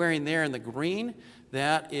what they're wearing there in the green,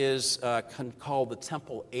 that is called the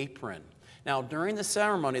temple apron. Now, during the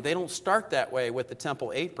ceremony, they don't start that way with the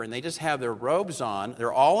temple apron. They just have their robes on.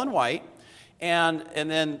 They're all in white. And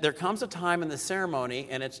then there comes a time in the ceremony,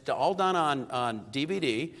 and it's all done on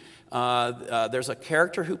DVD. There's a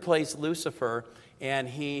character who plays Lucifer, and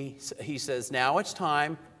he says, now it's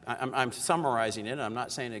time. I'm summarizing it. I'm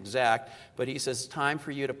not saying exact, but he says, it's time for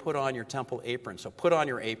you to put on your temple apron. So put on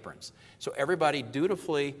your aprons. So everybody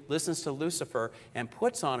dutifully listens to Lucifer and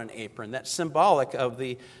puts on an apron. That's symbolic of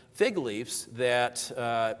the fig leaves that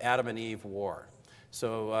Adam and Eve wore.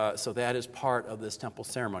 So that is part of this temple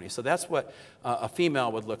ceremony. So that's what a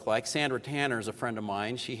female would look like. Sandra Tanner is a friend of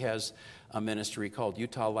mine. She has a ministry called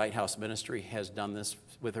Utah Lighthouse Ministry, has done this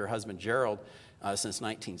with her husband Gerald since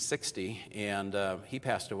 1960, and he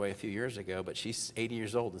passed away a few years ago, but she's 80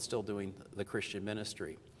 years old and still doing the Christian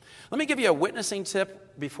ministry. Let me give you a witnessing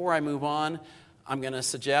tip before I move on. I'm going to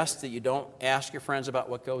suggest that you don't ask your friends about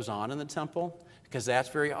what goes on in the temple, because that's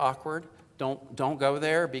very awkward. Don't go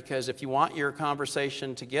there, because if you want your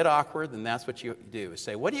conversation to get awkward, then that's what you do.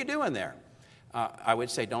 Say, what are you doing there? I would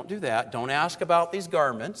say, don't do that. Don't ask about these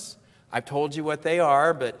garments. I've told you what they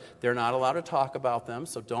are, but they're not allowed to talk about them,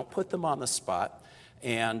 so don't put them on the spot.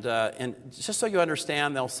 And just so you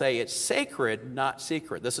understand, they'll say it's sacred, not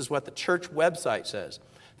secret. This is what the church website says.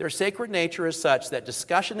 Their sacred nature is such that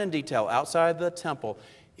discussion in detail outside the temple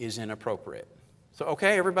is inappropriate. So,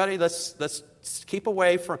 okay, everybody, let's keep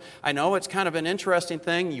away from... I know it's kind of an interesting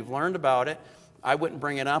thing. You've learned about it. I wouldn't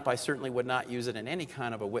bring it up. I certainly would not use it in any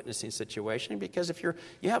kind of a witnessing situation, because if you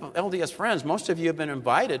have LDS friends, most of you have been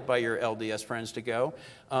invited by your LDS friends to go.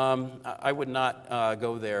 I would not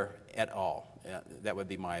go there at all. That would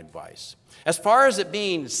be my advice. As far as it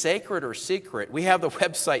being sacred or secret, we have the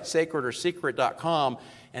website sacredorsecret.com,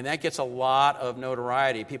 and that gets a lot of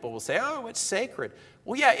notoriety. People will say, oh, it's sacred.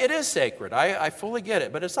 Well, yeah, it is sacred. I fully get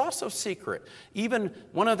it, but it's also secret. Even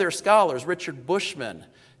one of their scholars, Richard Bushman,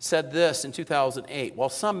 said this in 2008. While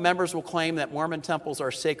some members will claim that Mormon temples are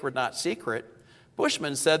sacred, not secret,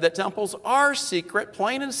 Bushman said that temples are secret,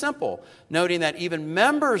 plain and simple, noting that even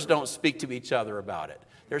members don't speak to each other about it.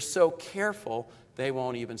 They're so careful, they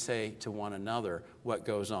won't even say to one another what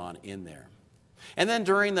goes on in there. And then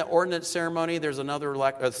during the ordinance ceremony, there's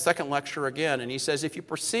a second lecture again, and he says, if you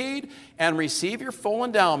proceed and receive your full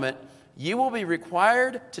endowment, you will be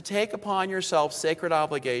required to take upon yourself sacred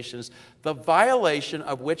obligations, the violation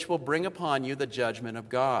of which will bring upon you the judgment of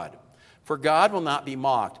God. For God will not be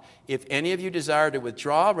mocked. If any of you desire to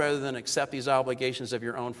withdraw rather than accept these obligations of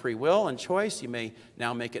your own free will and choice, you may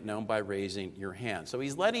now make it known by raising your hand. So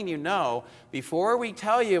he's letting you know, before we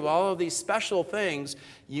tell you all of these special things,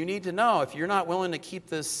 you need to know if you're not willing to keep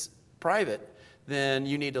this private, then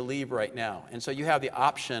you need to leave right now. And so you have the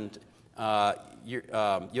option to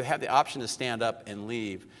stand up and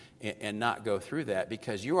leave and not go through that,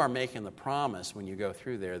 because you are making the promise when you go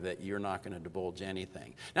through there that you're not going to divulge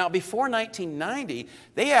anything. Now, before 1990,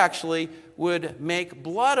 they actually would make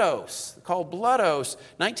blood oaths, called blood oaths.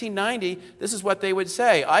 1990, this is what they would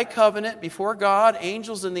say: I covenant before God,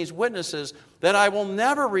 angels, and these witnesses that I will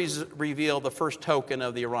never reveal the first token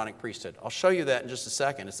of the Aaronic priesthood. I'll show you that in just a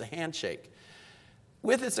second. It's a handshake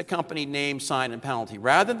with its accompanied name, sign, and penalty.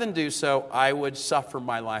 Rather than do so, I would suffer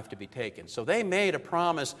my life to be taken. So they made a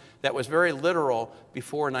promise that was very literal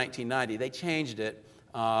before 1990. They changed it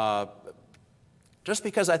Just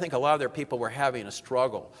because I think a lot of their people were having a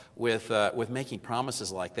struggle with making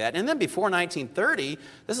promises like that. And then before 1930,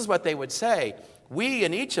 this is what they would say. We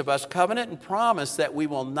and each of us covenant and promise that we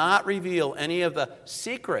will not reveal any of the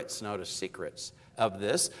secrets, notice secrets, of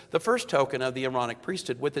this, the first token of the Aaronic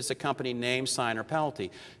priesthood with its accompanying name, sign, or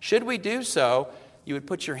penalty. Should we do so, you would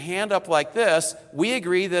put your hand up like this. We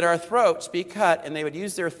agree that our throats be cut, and they would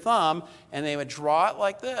use their thumb, and they would draw it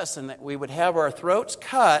like this, and that we would have our throats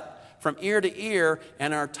cut from ear to ear,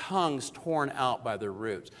 and our tongues torn out by their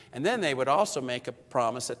roots. And then they would also make a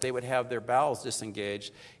promise that they would have their bowels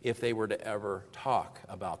disengaged if they were to ever talk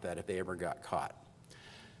about that, if they ever got caught.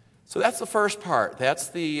 So that's the first part. That's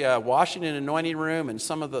the washing and anointing room and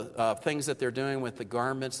some of the things that they're doing with the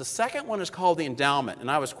garments. The second one is called the endowment, and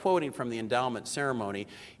I was quoting from the endowment ceremony.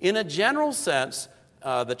 In a general sense,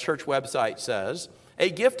 the church website says, a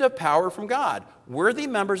gift of power from God. Worthy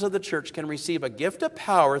members of the church can receive a gift of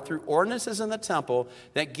power through ordinances in the temple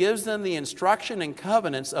that gives them the instruction and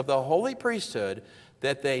covenants of the holy priesthood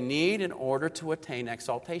that they need in order to attain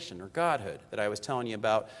exaltation or godhood that I was telling you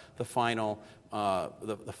about the final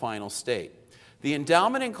state. The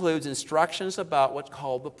endowment includes instructions about what's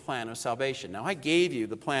called the plan of salvation. Now, I gave you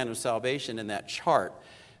the plan of salvation in that chart,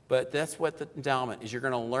 but that's what the endowment is. You're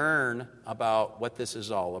going to learn about what this is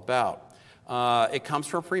all about. It comes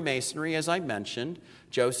from Freemasonry, as I mentioned.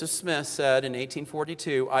 Joseph Smith said in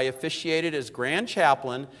 1842, I officiated as Grand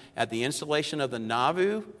Chaplain at the installation of the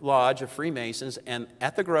Nauvoo Lodge of Freemasons and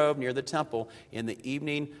at the Grove near the temple. In the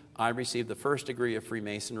evening, I received the first degree of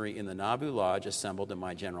Freemasonry in the Nauvoo Lodge assembled in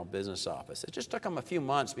my general business office. It just took him a few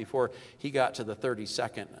months before he got to the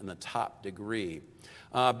 32nd and the top degree.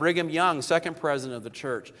 Brigham Young, second president of the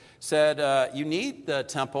church, said, you need the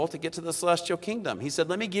temple to get to the celestial kingdom. He said,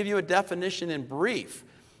 let me give you a definition in brief.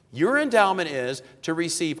 Your endowment is to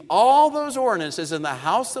receive all those ordinances in the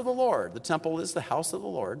house of the Lord. The temple is the house of the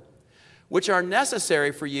Lord, which are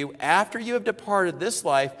necessary for you after you have departed this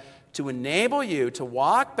life to enable you to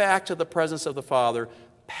walk back to the presence of the Father,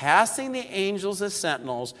 passing the angels as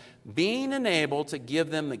sentinels, being enabled to give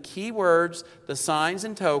them the key words, the signs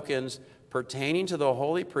and tokens pertaining to the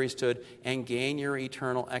holy priesthood, and gain your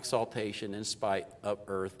eternal exaltation in spite of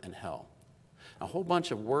earth and hell. A whole bunch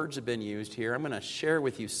of words have been used here. I'm going to share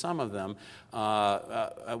with you some of them,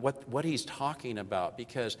 what he's talking about,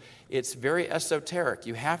 because it's very esoteric.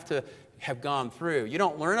 You have to have gone through. You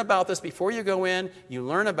don't learn about this before you go in. You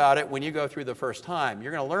learn about it when you go through the first time.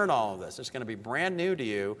 You're going to learn all of this. It's going to be brand new to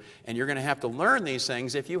you, and you're going to have to learn these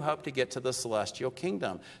things if you hope to get to the celestial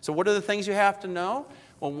kingdom. So what are the things you have to know?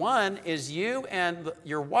 Well, one is you and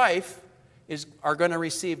your wife are going to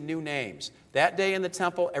receive new names. That day in the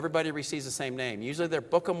temple, everybody receives the same name. Usually they're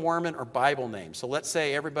Book of Mormon or Bible names. So let's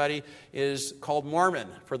say everybody is called Mormon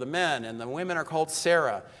for the men, and the women are called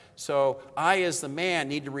Sarah. So I, as the man,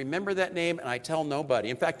 need to remember that name, and I tell nobody.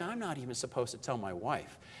 In fact, I'm not even supposed to tell my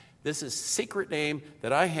wife. This is a secret name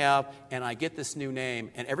that I have, and I get this new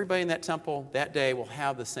name. And everybody in that temple that day will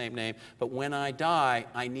have the same name. But when I die,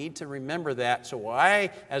 I need to remember that. So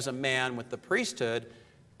I, as a man with the priesthood,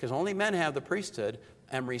 because only men have the priesthood,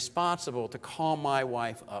 am responsible to call my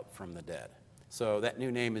wife up from the dead. So that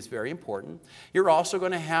new name is very important. You're also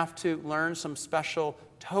going to have to learn some special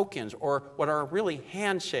tokens, or what are really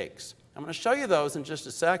handshakes. I'm going to show you those in just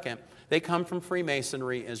a second. They come from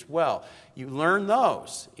Freemasonry as well. You learn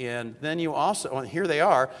those, and then you also, here they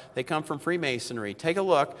are, they come from Freemasonry. Take a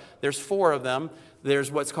look. There's 4 of them.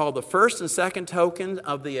 There's what's called the first and second token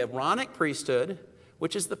of the Aaronic priesthood,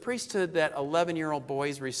 which is the priesthood that 11-year-old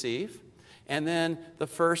boys receive. And then the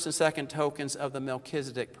first and second tokens of the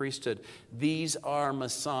Melchizedek priesthood. These are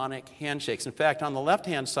Masonic handshakes. In fact, on the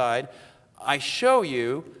left-hand side, I show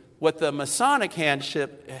you what the Masonic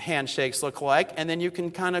handshakes look like, and then you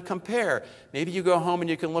can kind of compare. Maybe you go home and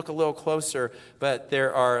you can look a little closer, but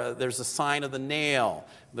there's a sign of the nail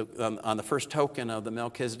on the first token of the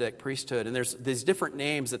Melchizedek priesthood, and there's these different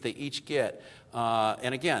names that they each get.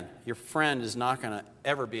 And again, your friend is not going to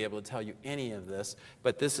ever be able to tell you any of this,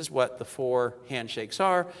 but this is what the 4 handshakes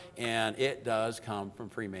are, and it does come from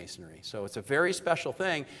Freemasonry. So it's a very special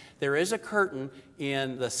thing. There is a curtain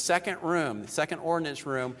in the second room, the second ordinance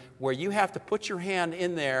room, where you have to put your hand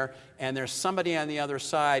in there, and there's somebody on the other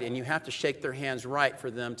side, and you have to shake their hands right for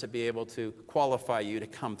them to be able to qualify you to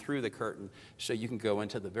come through the curtain so you can go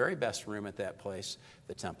into the very best room at that place,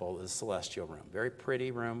 the temple, the celestial room. Very pretty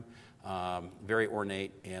room. Very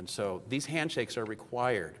ornate, and so these handshakes are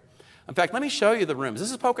required. In fact, let me show you the rooms.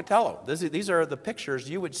 This is Pocatello. These are the pictures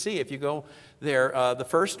you would see if you go there. The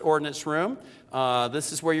first ordinance room,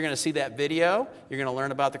 this is where you're going to see that video. You're going to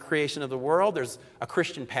learn about the creation of the world. There's a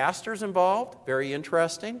Christian pastor's involved. Very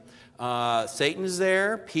interesting. Satan's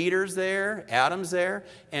there. Peter's there. Adam's there.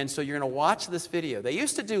 And so you're going to watch this video. They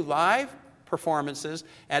used to do live performances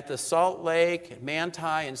at the Salt Lake, Manti,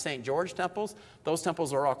 and St. George temples. Those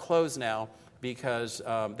temples are all closed now because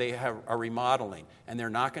they are remodeling, and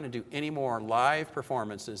they're not going to do any more live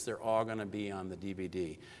performances. They're all going to be on the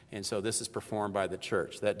DVD. And so this is performed by the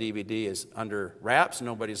church. That DVD is under wraps.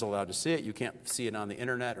 Nobody's allowed to see it. You can't see it on the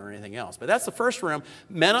internet or anything else. But that's the first room.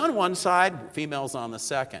 Men on one side, females on the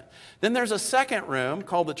second. Then there's a second room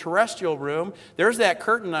called the terrestrial room. There's that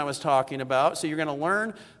curtain I was talking about. So you're going to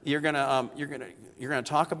learn, you're going to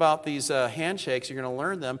talk about these handshakes. You're going to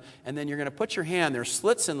learn them, and then you're going to put your hand. There's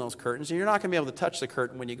slits in those curtains, and you're not going to be able to touch the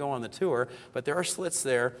curtain when you go on the tour, but there are slits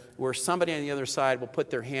there where somebody on the other side will put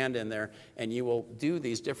their hand in there, and you will do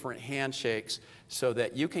these different handshakes so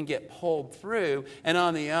that you can get pulled through. And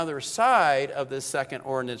on the other side of this second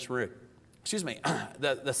ordinance room,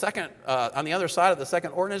 the second on the other side of the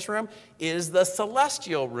second ordinance room is the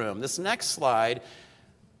celestial room. This next slide,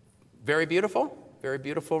 very beautiful. Very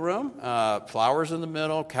beautiful room, flowers in the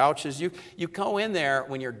middle, couches. You go in there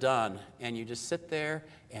when you're done, and you just sit there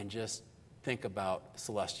and just think about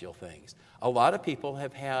celestial things. A lot of people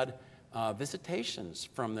have had visitations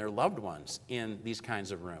from their loved ones in these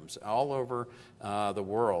kinds of rooms all over the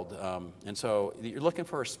world. And so you're looking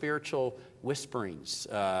for spiritual whisperings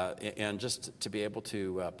and just to be able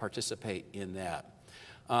to participate in that.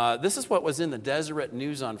 This is what was in the Deseret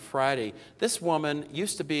News on Friday. This woman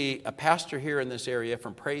used to be a pastor here in this area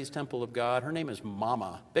from Praise Temple of God. Her name is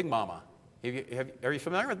Mama, Big Mama. Are you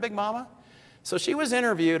familiar with Big Mama? So she was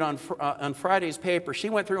interviewed on Friday's paper. She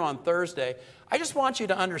went through on Thursday. I just want you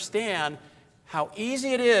to understand how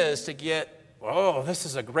easy it is to get, oh, this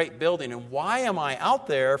is a great building, and why am I out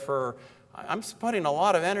there for, I'm putting a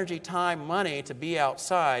lot of energy, time, money to be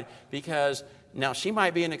outside because now, she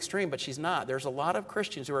might be an extreme, but she's not. There's a lot of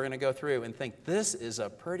Christians who are going to go through and think this is a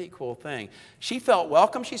pretty cool thing. She felt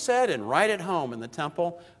welcome, she said, and right at home in the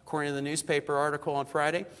temple, according to the newspaper article on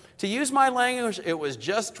Friday. To use my language, it was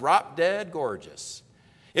just drop-dead gorgeous.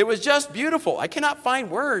 It was just beautiful. I cannot find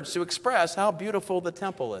words to express how beautiful the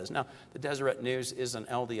temple is. Now, the Deseret News is an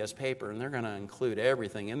LDS paper, and they're going to include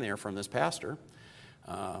everything in there from this pastor.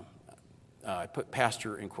 I put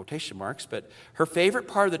pastor in quotation marks, but her favorite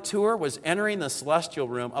part of the tour was entering the celestial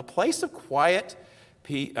room, a place of quiet,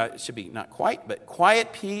 should be not quite, but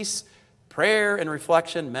quiet peace, prayer, and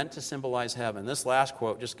reflection meant to symbolize heaven. This last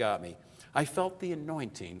quote just got me. I felt the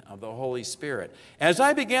anointing of the Holy Spirit. As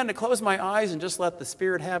I began to close my eyes and just let the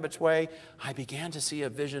Spirit have its way, I began to see a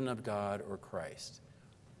vision of God or Christ.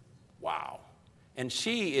 Wow. And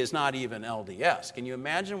she is not even LDS. Can you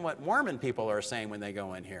imagine what Mormon people are saying when they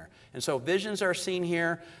go in here? And so visions are seen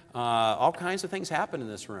here. All kinds of things happen in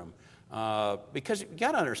this room. Because you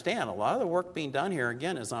got to understand, a lot of the work being done here,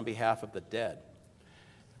 again, is on behalf of the dead.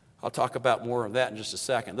 I'll talk about more of that in just a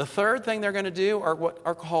second. The third thing they're going to do are what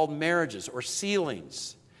are called marriages or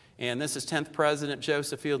sealings. And this is 10th President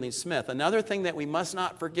Joseph Fielding Smith. Another thing that we must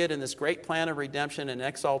not forget in this great plan of redemption and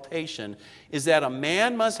exaltation is that a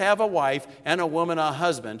man must have a wife and a woman a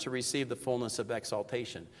husband to receive the fullness of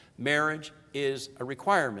exaltation. Marriage is a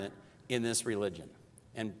requirement in this religion.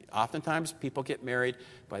 And oftentimes people get married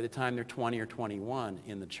by the time they're 20 or 21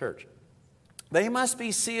 in the church. They must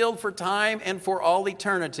be sealed for time and for all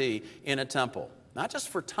eternity in a temple. Not just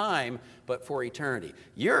for time, but for eternity.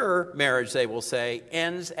 Your marriage, they will say,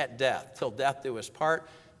 ends at death. Till death do us part.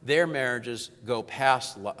 Their marriages go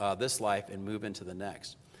past this life and move into the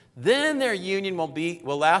next. Then their union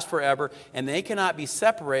will last forever, and they cannot be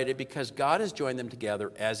separated because God has joined them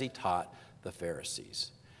together as He taught the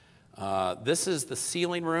Pharisees. This is the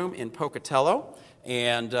sealing room in Pocatello,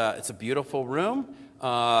 and it's a beautiful room.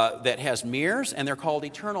 That has mirrors, and they're called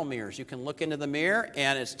eternal mirrors. You can look into the mirror,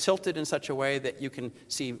 and it's tilted in such a way that you can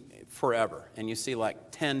see forever. And you see like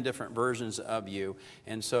 10 different versions of you.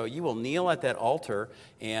 And so you will kneel at that altar,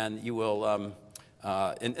 and you will,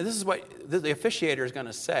 and this is what the officiator is going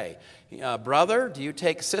to say. Brother, do you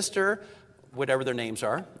take sister, whatever their names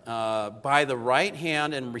are, by the right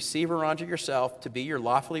hand and receive her unto yourself to be your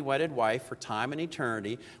lawfully wedded wife for time and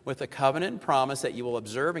eternity, with a covenant and promise that you will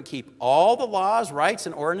observe and keep all the laws, rights,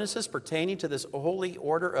 and ordinances pertaining to this holy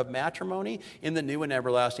order of matrimony in the new and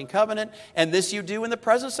everlasting covenant. And this you do in the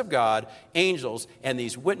presence of God, angels, and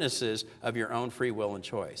these witnesses of your own free will and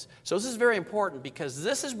choice. So this is very important because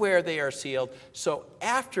this is where they are sealed. So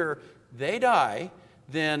after they die,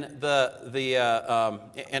 then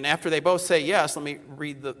and after they both say yes, let me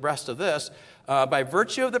read the rest of this. By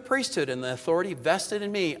virtue of the priesthood and the authority vested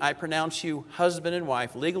in me, I pronounce you husband and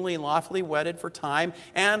wife, legally and lawfully wedded for time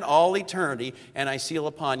and all eternity, and I seal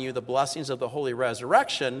upon you the blessings of the holy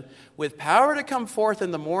resurrection, with power to come forth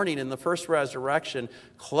in the morning in the first resurrection,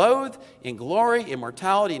 clothed in glory,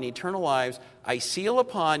 immortality, and eternal lives. I seal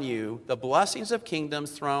upon you the blessings of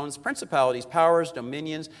kingdoms, thrones, principalities, powers,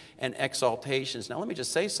 dominions, and exaltations. Now let me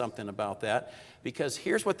just say something about that, because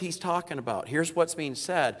here's what he's talking about. Here's what's being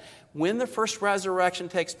said. When the first resurrection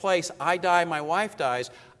takes place, I die, my wife dies.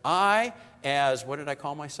 I, as, what did I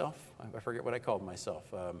call myself? I forget what I called myself.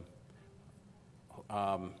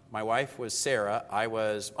 My wife was Sarah. I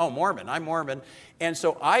was, Mormon. I'm Mormon. And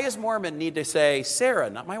so I, as Mormon, need to say Sarah.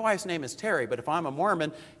 Not my wife's name is Terry, but if I'm a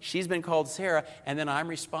Mormon, she's been called Sarah, and then I'm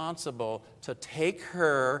responsible to take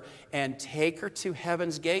her to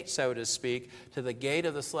heaven's gate, so to speak, to the gate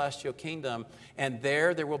of the celestial kingdom. And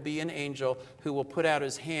there will be an angel who will put out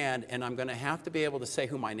his hand, and I'm going to have to be able to say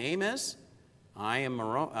who my name is. I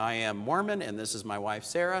am Mormon, and this is my wife,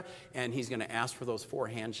 Sarah, and he's going to ask for those 4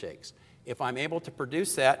 handshakes. If I'm able to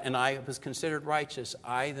produce that and I was considered righteous,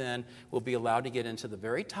 I then will be allowed to get into the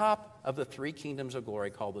very top of the 3 kingdoms of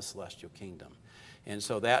glory called the celestial kingdom. And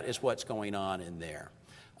so that is what's going on in there.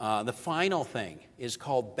 The final thing is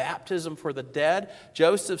called baptism for the dead.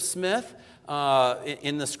 Joseph Smith,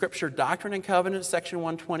 in the Scripture Doctrine and Covenants, section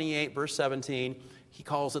 128, verse 17, he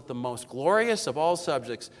calls it the most glorious of all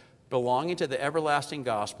subjects belonging to the everlasting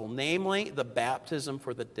gospel, namely the baptism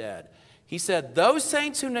for the dead. He said, those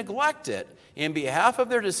saints who neglect it in behalf of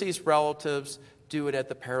their deceased relatives do it at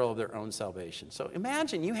the peril of their own salvation. So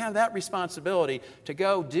imagine you have that responsibility to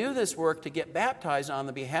go do this work to get baptized on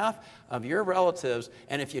the behalf of your relatives,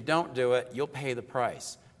 and if you don't do it, you'll pay the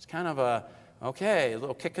price. It's kind of a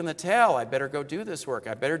little kick in the tail. I better go do this work.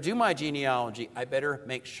 I better do my genealogy. I better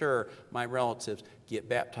make sure my relatives get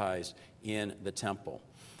baptized in the temple.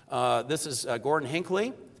 This is Gordon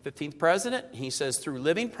Hinckley, 15th president. He says, through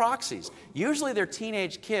living proxies, usually they're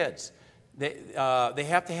teenage kids. They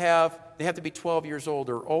have to be 12 years old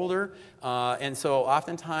or older, and so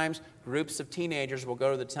oftentimes groups of teenagers will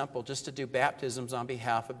go to the temple just to do baptisms on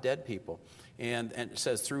behalf of dead people. And it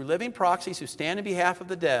says, through living proxies who stand in behalf of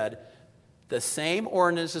the dead, the same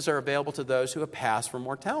ordinances are available to those who have passed from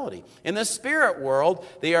mortality. In the spirit world,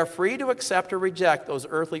 they are free to accept or reject those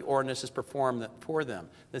earthly ordinances performed for them.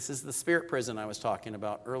 This is the spirit prison I was talking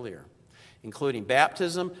about earlier, including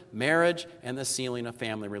baptism, marriage, and the sealing of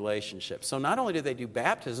family relationships. So not only do they do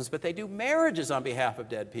baptisms, but they do marriages on behalf of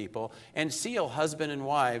dead people and seal husbands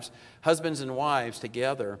and wives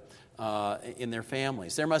together in their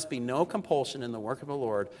families. There must be no compulsion in the work of the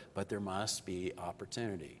Lord, but there must be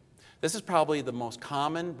opportunity. This is probably the most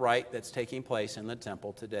common rite that's taking place in the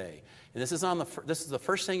temple today. And this is the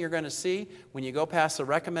first thing you're going to see when you go past the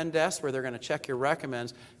recommend desk where they're going to check your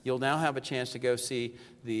recommends. You'll now have a chance to go see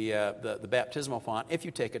the baptismal font if you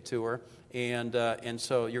take a tour. And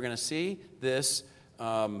so you're going to see this.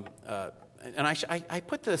 And I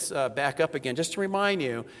put this back up again just to remind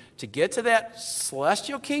you, to get to that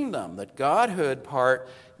celestial kingdom, that Godhood part,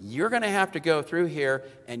 you're going to have to go through here,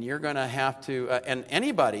 and you're going to have to, and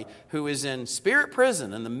anybody who is in spirit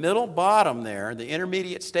prison, in the middle bottom there, the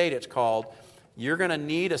intermediate state it's called, you're going to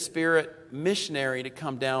need a spirit missionary to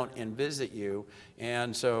come down and visit you.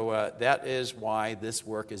 And so that is why this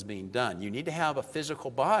work is being done. You need to have a physical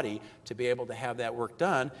body to be able to have that work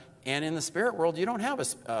done. And in the spirit world, you don't have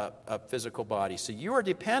a physical body. So you are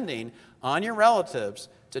depending on your relatives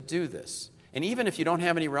to do this. And even if you don't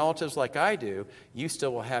have any relatives like I do, you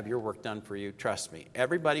still will have your work done for you. Trust me.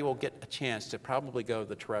 Everybody will get a chance to probably go to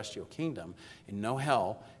the terrestrial kingdom and no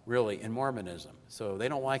hell, really, in Mormonism. So they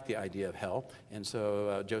don't like the idea of hell. And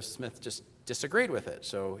so Joseph Smith just disagreed with it.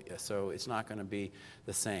 So it's not going to be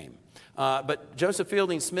the same. But Joseph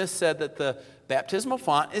Fielding Smith said that the baptismal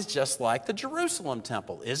font is just like the Jerusalem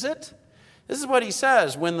temple. Is it? This is what he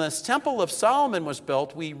says. When this temple of Solomon was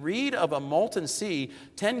built, we read of a molten sea,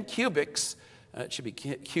 10 cubits, it should be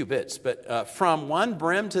cubits, but from one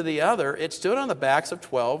brim to the other, it stood on the backs of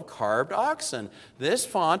 12 carved oxen. This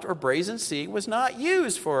font or brazen sea was not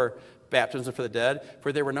used for baptism for the dead,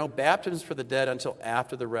 for there were no baptisms for the dead until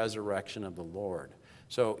after the resurrection of the Lord.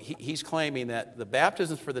 So he's claiming that the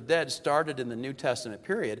baptisms for the dead started in the New Testament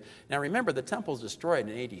period. Now remember, the temple was destroyed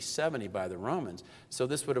in AD 70 by the Romans, so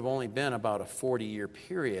this would have only been about a 40-year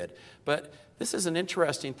period. But this is an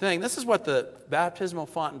interesting thing. This is what the baptismal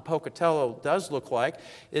font in Pocatello does look like.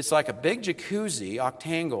 It's like a big jacuzzi,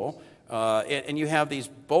 octangle, And you have these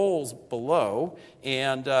bowls below,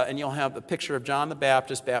 and you'll have the picture of John the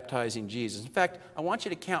Baptist baptizing Jesus. In fact, I want you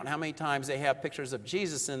to count how many times they have pictures of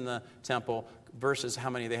Jesus in the temple versus how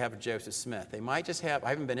many they have of Joseph Smith. They might just have, I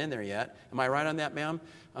haven't been in there yet. Am I right on that, ma'am?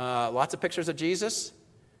 Lots of pictures of Jesus.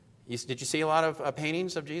 Did you see a lot of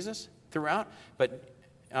paintings of Jesus throughout?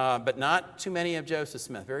 But not too many of Joseph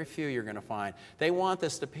Smith. Very few you're going to find. They want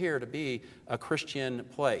this to appear to be a Christian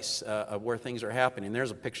place of where things are happening.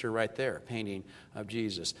 There's a picture right there, a painting of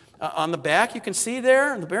Jesus. On the back, you can see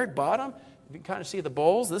there, on the very bottom, you can kind of see the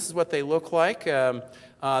bowls. This is what they look like.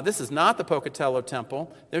 This is not the Pocatello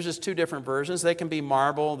Temple. There's just two different versions. They can be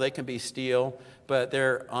marble, they can be steel, but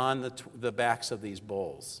they're on the backs of these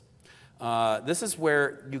bowls. This is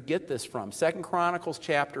where you get this from. 2 Chronicles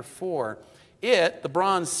chapter 4. The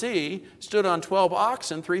bronze sea, stood on 12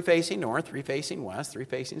 oxen, 3 facing north, 3 facing west, 3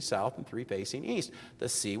 facing south, and 3 facing east. The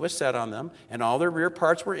sea was set on them, and all their rear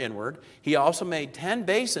parts were inward. He also made 10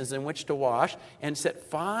 basins in which to wash, and set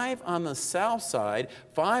 5 on the south side,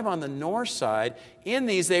 5 on the north side. In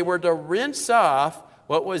these they were to rinse off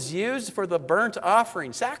what was used for the burnt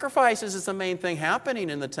offering. Sacrifices is the main thing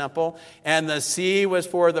happening in the temple, and the sea was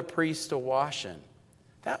for the priests to wash in.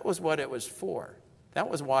 That was what it was for. That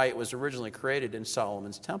was why it was originally created in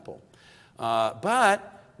Solomon's temple.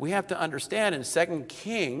 But we have to understand in 2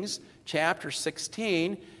 Kings chapter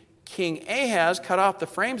 16, King Ahaz cut off the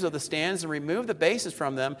frames of the stands and removed the bases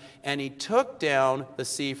from them, and he took down the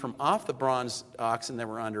sea from off the bronze oxen that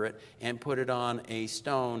were under it and put it on a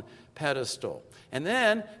stone pedestal. And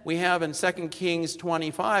then we have in 2 Kings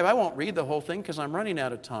 25, I won't read the whole thing because I'm running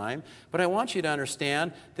out of time, but I want you to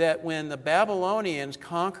understand that when the Babylonians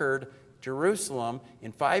conquered Jerusalem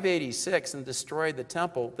in 586 and destroyed the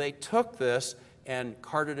temple, they took this and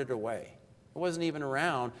carted it away. It wasn't even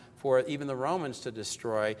around for even the Romans to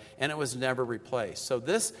destroy, and it was never replaced. So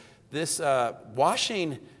this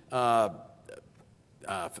washing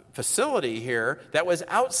facility here that was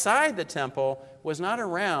outside the temple was not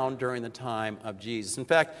around during the time of Jesus. In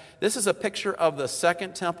fact, this is a picture of the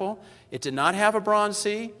second temple. It did not have a bronze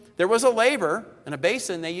sea. There was a laver and a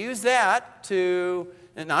basin. They used that to...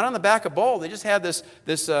 And not on the back of bowl. They just had this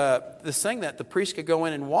thing that the priests could go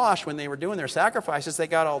in and wash when they were doing their sacrifices. They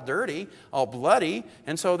got all dirty, all bloody,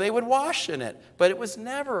 and so they would wash in it. But it was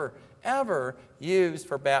never, ever used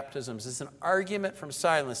for baptisms. It's an argument from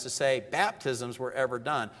silence to say baptisms were ever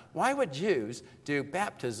done. Why would Jews do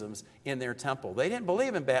baptisms in their temple? They didn't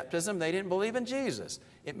believe in baptism. They didn't believe in Jesus.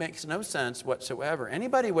 It makes no sense whatsoever.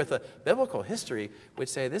 Anybody with a biblical history would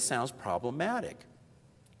say this sounds problematic.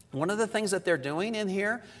 One of the things that they're doing in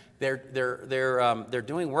here, they're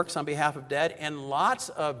doing works on behalf of dead, and lots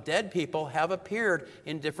of dead people have appeared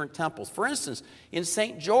in different temples. For instance, in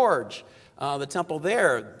St. George, the temple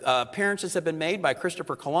there, appearances have been made by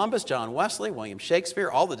Christopher Columbus, John Wesley, William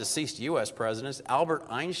Shakespeare, all the deceased U.S. presidents, Albert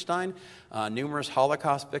Einstein, numerous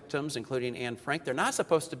Holocaust victims, including Anne Frank. They're not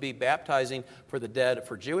supposed to be baptizing for the dead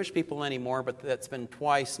for Jewish people anymore, but that's been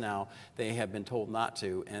twice now they have been told not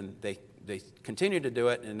to, and they continue to do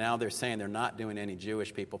it, and now they're saying they're not doing any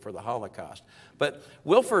Jewish people for the Holocaust. But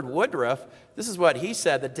Wilford Woodruff, this is what he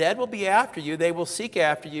said: the dead will be after you. They will seek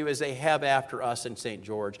after you as they have after us in St.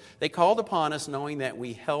 George. They called upon us knowing that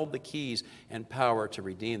we held the keys and power to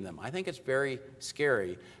redeem them. I think it's very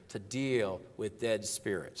scary to deal with dead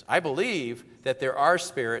spirits. I believe that there are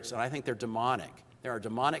spirits, and I think they're demonic. There are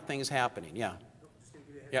demonic things happening. Yeah.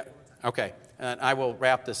 Yeah. Okay. And I will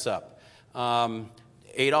wrap this up.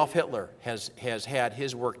 Adolf Hitler has had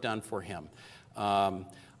his work done for him. I'm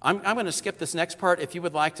going to skip this next part. If you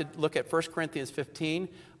would like to look at 1 Corinthians 15,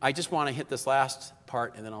 I just want to hit this last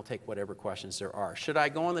part, and then I'll take whatever questions there are. Should I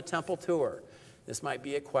go on the temple tour? This might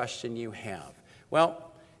be a question you have.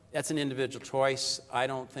 Well, that's an individual choice. I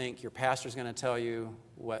don't think your pastor's going to tell you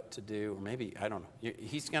what to do, or maybe, I don't know.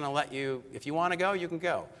 He's going to let you, if you want to go, you can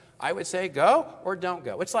go. I would say go or don't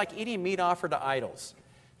go. It's like eating meat offered to idols.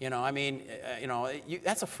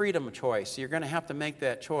 That's a freedom of choice. You're going to have to make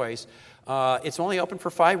that choice. It's only open for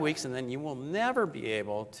 5 weeks, and then you will never be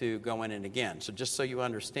able to go in it again. So just so you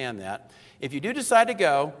understand that. If you do decide to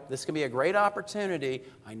go, this can be a great opportunity.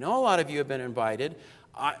 I know a lot of you have been invited.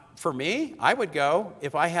 For me, I would go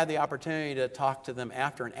if I had the opportunity to talk to them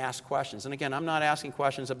after and ask questions. And again, I'm not asking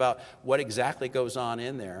questions about what exactly goes on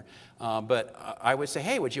in there, but I would say,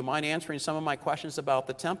 hey, would you mind answering some of my questions about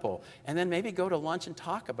the temple? And then maybe go to lunch and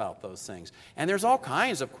talk about those things. And there's all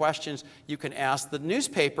kinds of questions you can ask. The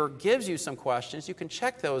newspaper gives you some questions. You can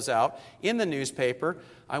check those out in the newspaper.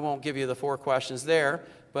 I won't give you the 4 questions there,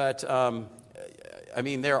 but I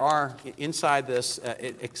mean, there are, inside this,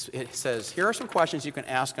 it says, here are some questions you can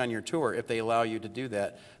ask on your tour if they allow you to do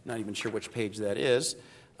that. I'm not even sure which page that is.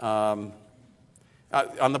 On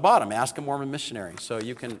the bottom, ask a Mormon missionary. So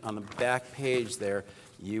you can, on the back page there,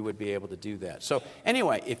 you would be able to do that. So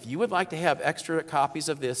anyway, if you would like to have extra copies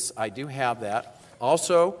of this, I do have that.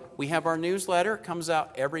 Also, we have our newsletter. It comes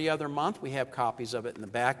out every other month. We have copies of it in the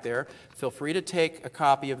back there. Feel free to take a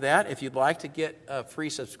copy of that. If you'd like to get a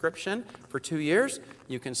free subscription for 2 years,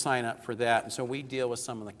 you can sign up for that. And so we deal with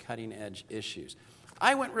some of the cutting-edge issues.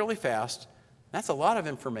 I went really fast. That's a lot of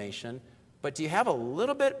information. But do you have a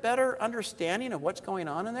little bit better understanding of what's going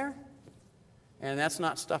on in there? And that's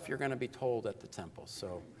not stuff you're going to be told at the temple,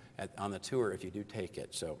 so on the tour if you do take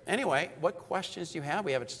it. So anyway, what questions do you have?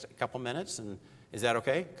 We have just a couple minutes, and is that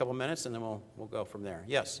okay? A couple minutes, and then we'll go from there.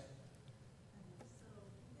 Yes?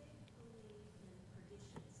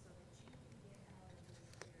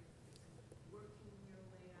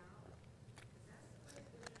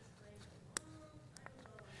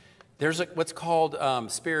 There's what's called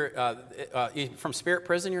spirit, from spirit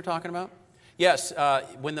prison you're talking about? Yes,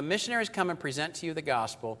 when the missionaries come and present to you the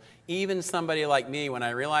gospel, even somebody like me, when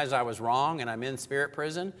I realize I was wrong and I'm in spirit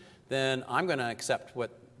prison, then I'm going to accept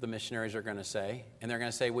what the missionaries are going to say. And they're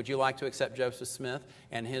going to say, would you like to accept Joseph Smith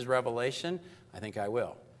and his revelation? I think I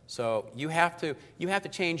will. So you have to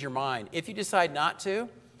change your mind. If you decide not to,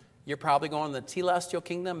 you're probably going to the celestial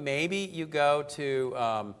kingdom. Maybe you go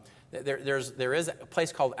to... There is a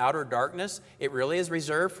place called outer darkness. It really is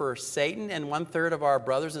reserved for Satan and 1/3 of our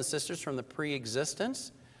brothers and sisters from the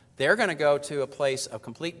pre-existence. They're going to go to a place of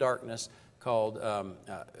complete darkness called,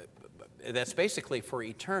 that's basically for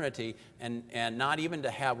eternity and not even to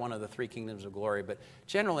have one of the 3 kingdoms of glory. But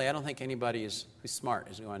generally, I don't think anybody who's smart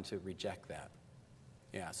is going to reject that.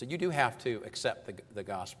 Yeah, so you do have to accept the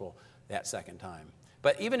gospel that second time.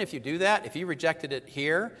 But even if you do that, if you rejected it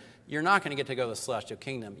here, you're not going to get to go to the celestial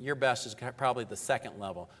kingdom. Your best is probably the second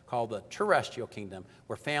level, called the terrestrial kingdom,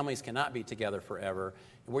 where families cannot be together forever,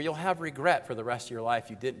 where you'll have regret for the rest of your life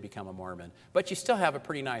you didn't become a Mormon. But you still have a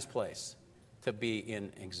pretty nice place to be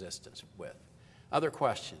in existence with. Other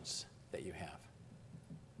questions that you have?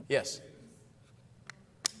 Yes?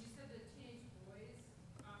 You said that teenage boys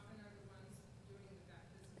often are the ones doing the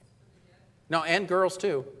baptisms for the dead? No, and girls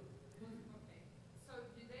too.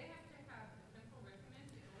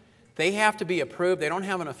 They have to be approved. They don't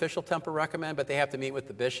have an official temple recommend, but they have to meet with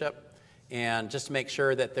the bishop and just to make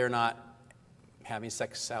sure that they're not having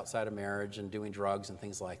sex outside of marriage and doing drugs and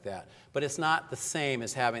things like that. But it's not the same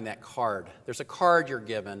as having that card. There's a card you're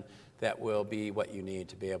given that will be what you need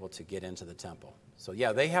to be able to get into the temple. So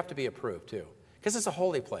yeah, they have to be approved too, because it's a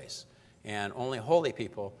holy place. And only holy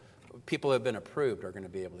people who have been approved are going to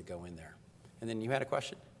be able to go in there. And then you had a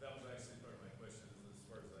question?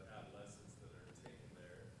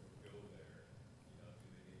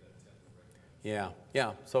 Yeah.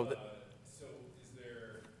 So is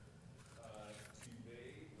there, do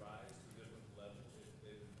they rise to a different level if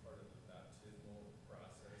they've been part of the baptismal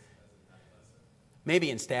process as an adolescent?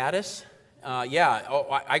 Maybe in status.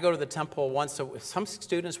 I go to the temple once. So some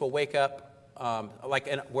students will wake up,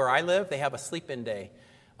 where I live, they have a sleep-in day.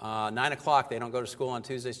 9 o'clock, they don't go to school on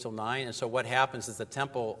Tuesdays till 9. And so what happens is the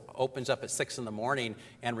temple opens up at 6 in the morning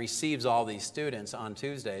and receives all these students on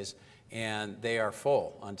Tuesdays. And they are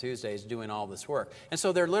full on Tuesdays doing all this work. And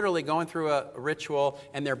so they're literally going through a ritual,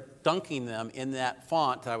 and they're dunking them in that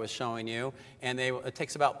font I was showing you, and it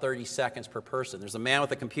takes about 30 seconds per person. There's a man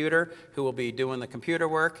with a computer who will be doing the computer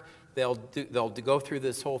work. They'll go through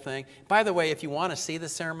this whole thing. By the way, if you want to see the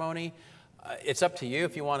ceremony, it's up to you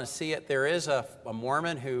if you want to see it. There is a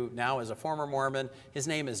Mormon who now is a former Mormon. His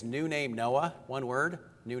name is New Name Noah, one word,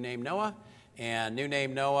 New Name Noah. And New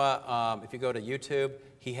Name Noah, if you go to YouTube,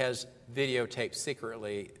 he has videotaped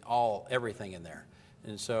secretly everything in there.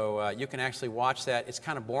 And so you can actually watch that. It's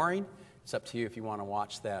kind of boring. It's up to you if you want to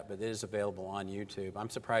watch that, but it is available on YouTube. I'm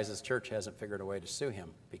surprised this church hasn't figured a way to sue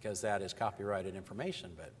him, because that is copyrighted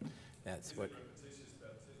information, but that's what...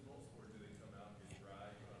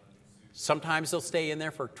 Sometimes they'll stay in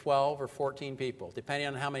there for 12 or 14 people, depending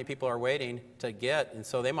on how many people are waiting to get. And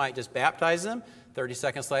so they might just baptize them. 30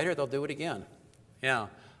 seconds later, they'll do it again. Yeah.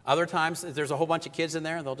 Other times, there's a whole bunch of kids in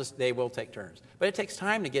there, and they will take turns. But it takes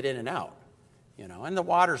time to get in and out, And the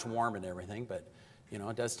water's warm and everything, but,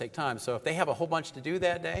 it does take time. So if they have a whole bunch to do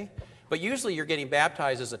that day, but usually you're getting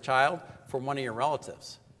baptized as a child from one of your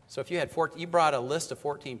relatives. So if you brought a list of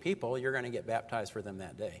 14 people, you're going to get baptized for them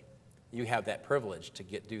that day. You have that privilege to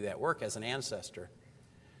do that work as an ancestor.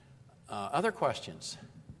 Other questions?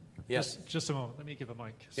 Yes? Just a moment. Let me give a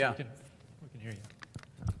mic so we can hear you.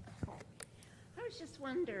 I was just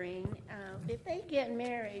wondering, if they get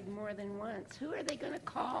married more than once, who are they going to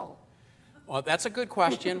call? Well, that's a good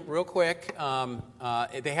question. Real quick,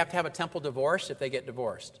 they have to have a temple divorce if they get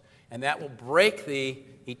divorced. And that will break the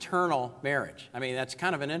eternal marriage. I mean, that's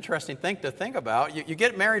kind of an interesting thing to think about. You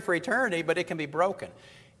get married for eternity, but it can be broken.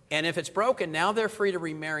 And if it's broken, now they're free to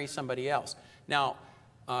remarry somebody else. Now,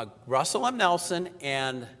 Russell M. Nelson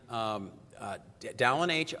and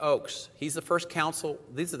Dallin H. Oakes, he's the first council.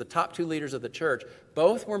 These are the top two leaders of the church.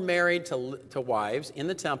 Both were married to wives in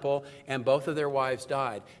the temple, and both of their wives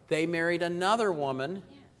died. They married another woman,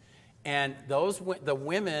 and the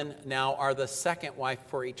women now are the second wife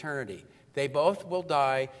for eternity. They both will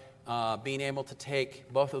die being able to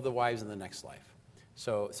take both of the wives in the next life.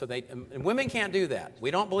 So and women can't do that. We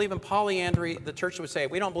don't believe in polyandry. The church would say,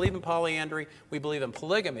 we don't believe in polyandry. We believe in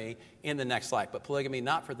polygamy in the next life, but polygamy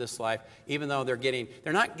not for this life, even though they're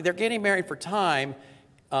getting married for time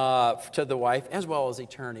to the wife as well as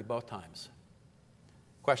eternity both times.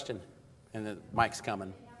 Question? And the mic's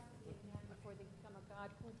coming. Before they become a God,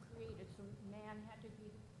 who created? So man had to be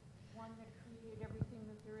one that created everything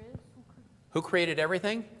that there is? Who created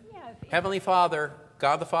everything? Yeah. Heavenly Father,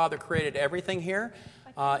 God the Father created everything here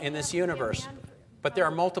in this universe. But there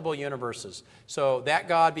are multiple universes. So that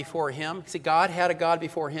God before him, see, God had a God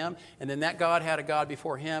before him, and then that God had a God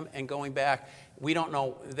before him, and going back, we don't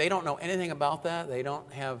know, they don't know anything about that. They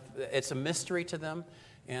don't have, it's a mystery to them.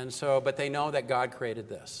 And so, but they know that God created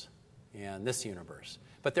this and this universe.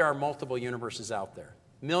 But there are multiple universes out there.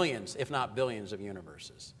 Millions, if not billions of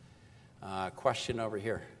universes. Question over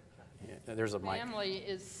here. Yeah, there's a mic. Family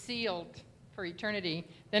is sealed for eternity.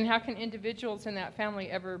 Then how can individuals in that family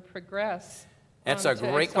ever progress? That's a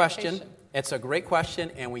great question. It's a great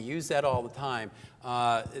question, and we use that all the time.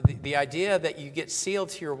 The idea that you get sealed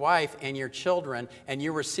to your wife and your children, and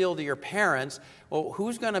you were sealed to your parents, well,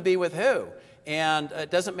 who's going to be with who? And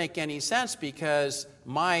it doesn't make any sense because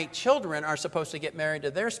my children are supposed to get married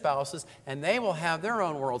to their spouses, and they will have their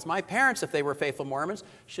own worlds. My parents, if they were faithful Mormons,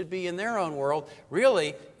 should be in their own world.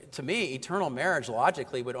 Really, to me, eternal marriage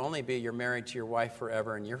logically would only be you're married to your wife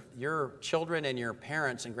forever, and your children and your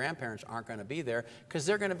parents and grandparents aren't going to be there because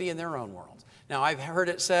they're going to be in their own world. Now, I've heard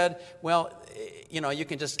it said, well, you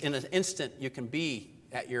can just, in an instant, you can be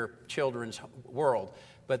at your children's world.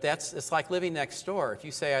 But it's like living next door. If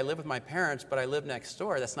you say, I live with my parents, but I live next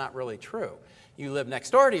door, that's not really true. You live next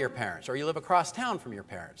door to your parents, or you live across town from your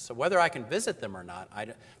parents. So whether I can visit them or not,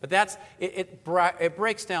 but it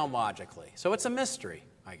breaks down logically. So it's a mystery,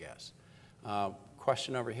 I guess.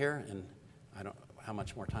 Question over here, and I don't know how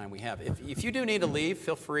much more time we have. If you do need to leave,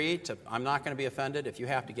 feel free to. I'm not going to be offended if you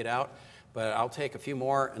have to get out, but I'll take a few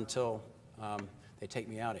more until they take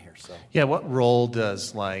me out of here. So yeah, what role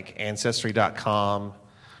does like Ancestry.com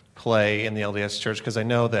play in the LDS Church? Because I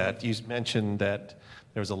know that you mentioned that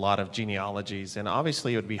there was a lot of genealogies, and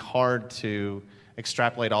obviously it would be hard to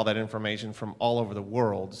extrapolate all that information from all over the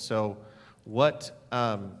world. So what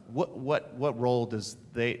role do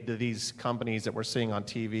these companies that we're seeing on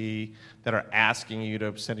TV that are asking you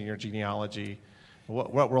to send in your genealogy,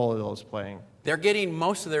 what role are those playing? They're getting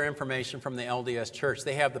most of their information from the LDS Church.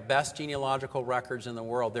 They have the best genealogical records in the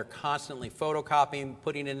world. They're constantly photocopying,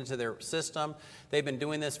 putting it into their system. They've been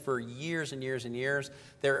doing this for years and years and years.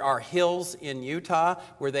 There are hills in Utah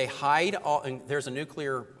where they hide all, and there's a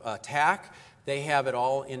nuclear attack. They have it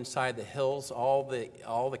all inside the hills, all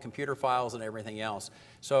the computer files and everything else.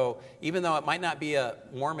 So even though it might not be a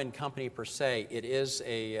Mormon company per se, it is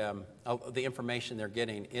the information they're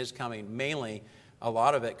getting is coming mainly, a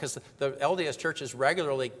lot of it, because the LDS Church is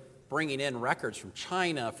regularly bringing in records from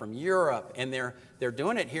China, from Europe, and they're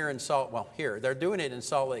doing it here in they're doing it in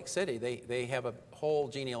Salt Lake City. They have a whole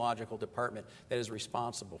genealogical department that is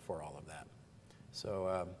responsible for all of that.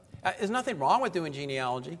 So there's nothing wrong with doing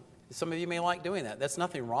genealogy. Some of you may like doing that. That's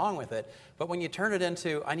nothing wrong with it. But when you turn it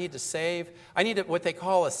into, I need what they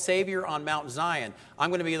call a savior on Mount Zion. I'm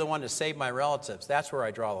going to be the one to save my relatives. That's where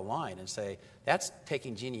I draw the line and say, that's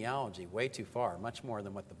taking genealogy way too far, much more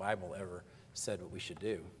than what the Bible ever said what we should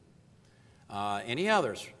do. Any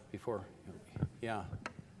others before? Yeah.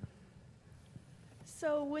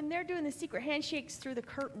 So when they're doing the secret handshakes through the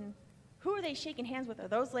curtain, who are they shaking hands with? Are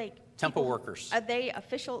those like temple workers? Are they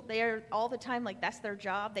official? They're all the time, like that's their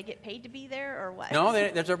job? They get paid to be there, or what? No,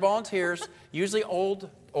 they're volunteers, usually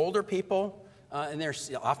older people, and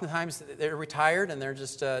oftentimes they're retired and they're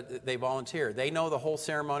just they volunteer. They know the whole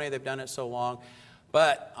ceremony. They've done it so long.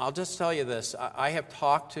 But I'll just tell you this. I have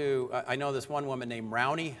talked to, I know this one woman named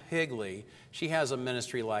Rowney Higley. She has a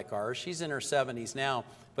ministry like ours. She's in her 70s now,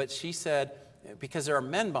 but she said, because there are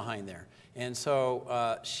men behind there, and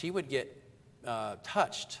so she would get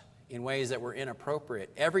touched in ways that were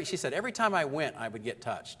inappropriate. She said every time I went, I would get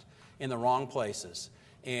touched in the wrong places.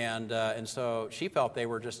 And so she felt they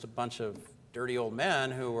were just a bunch of dirty old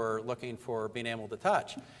men who were looking for being able to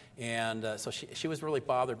touch. And so she was really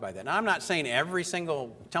bothered by that. Now, I'm not saying every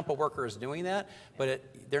single temple worker is doing that, but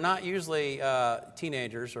they're not usually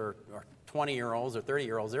teenagers or 20-year-olds or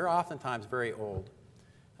 30-year-olds. They're oftentimes very old.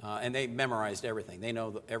 And they memorized everything. They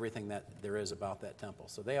know everything that there is about that temple.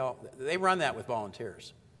 So they run that with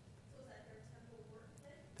volunteers. So is that their temple work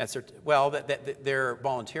then? That's their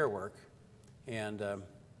volunteer work. And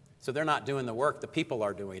so they're not doing the work. The people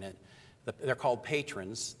are doing it. They're called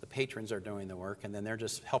patrons. The patrons are doing the work, and then they're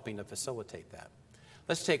just helping to facilitate that.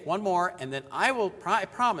 Let's take one more, and then I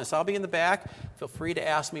promise I'll be in the back. Feel free to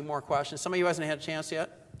ask me more questions. Some of you hasn't had a chance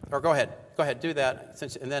yet. Or go ahead, do that.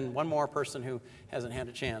 And then one more person who hasn't had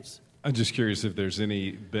a chance. I'm just curious if there's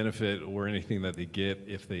any benefit or anything that they get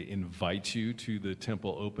if they invite you to the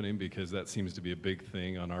temple opening, because that seems to be a big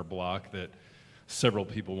thing on our block that several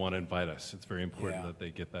people want to invite us. It's very important that they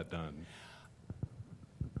get that done.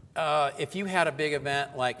 If you had a big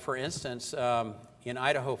event, like for instance, in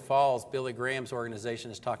Idaho Falls, Billy Graham's organization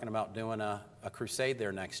is talking about doing a crusade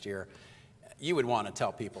there next year, you would want to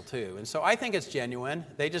tell people too. And so I think it's genuine.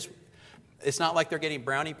 It's not like they're getting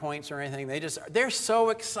brownie points or anything. They're so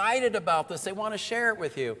excited about this. They want to share it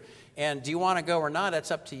with you. And do you want to go or not?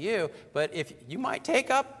 That's up to you. But if you might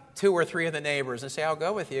take up 2 or 3 of the neighbors and say, I'll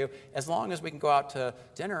go with you, as long as we can go out to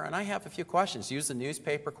dinner. And I have a few questions. Use the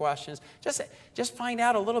newspaper questions. Just find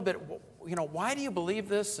out a little bit, why do you believe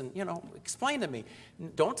this? And, explain to me.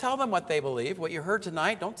 Don't tell them what they believe. What you heard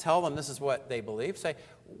tonight, don't tell them this is what they believe. Say,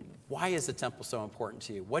 why is the temple so important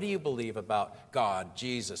to you? What do you believe about God,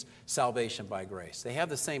 Jesus, salvation by grace? They have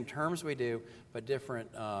the same terms we do, but different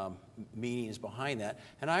meanings behind that.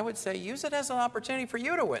 And I would say use it as an opportunity for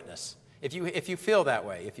you to witness. If you feel that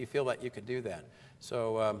way, if you feel that you could do that.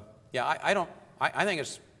 So I think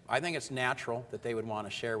it's natural that they would want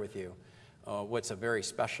to share with you what's a very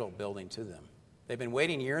special building to them. They've been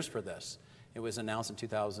waiting years for this. It was announced in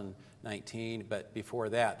 2019, but before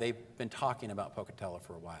that, they've been talking about Pocatello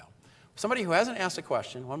for a while. Somebody who hasn't asked a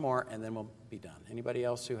question, one more, and then we'll be done. Anybody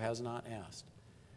else who has not asked?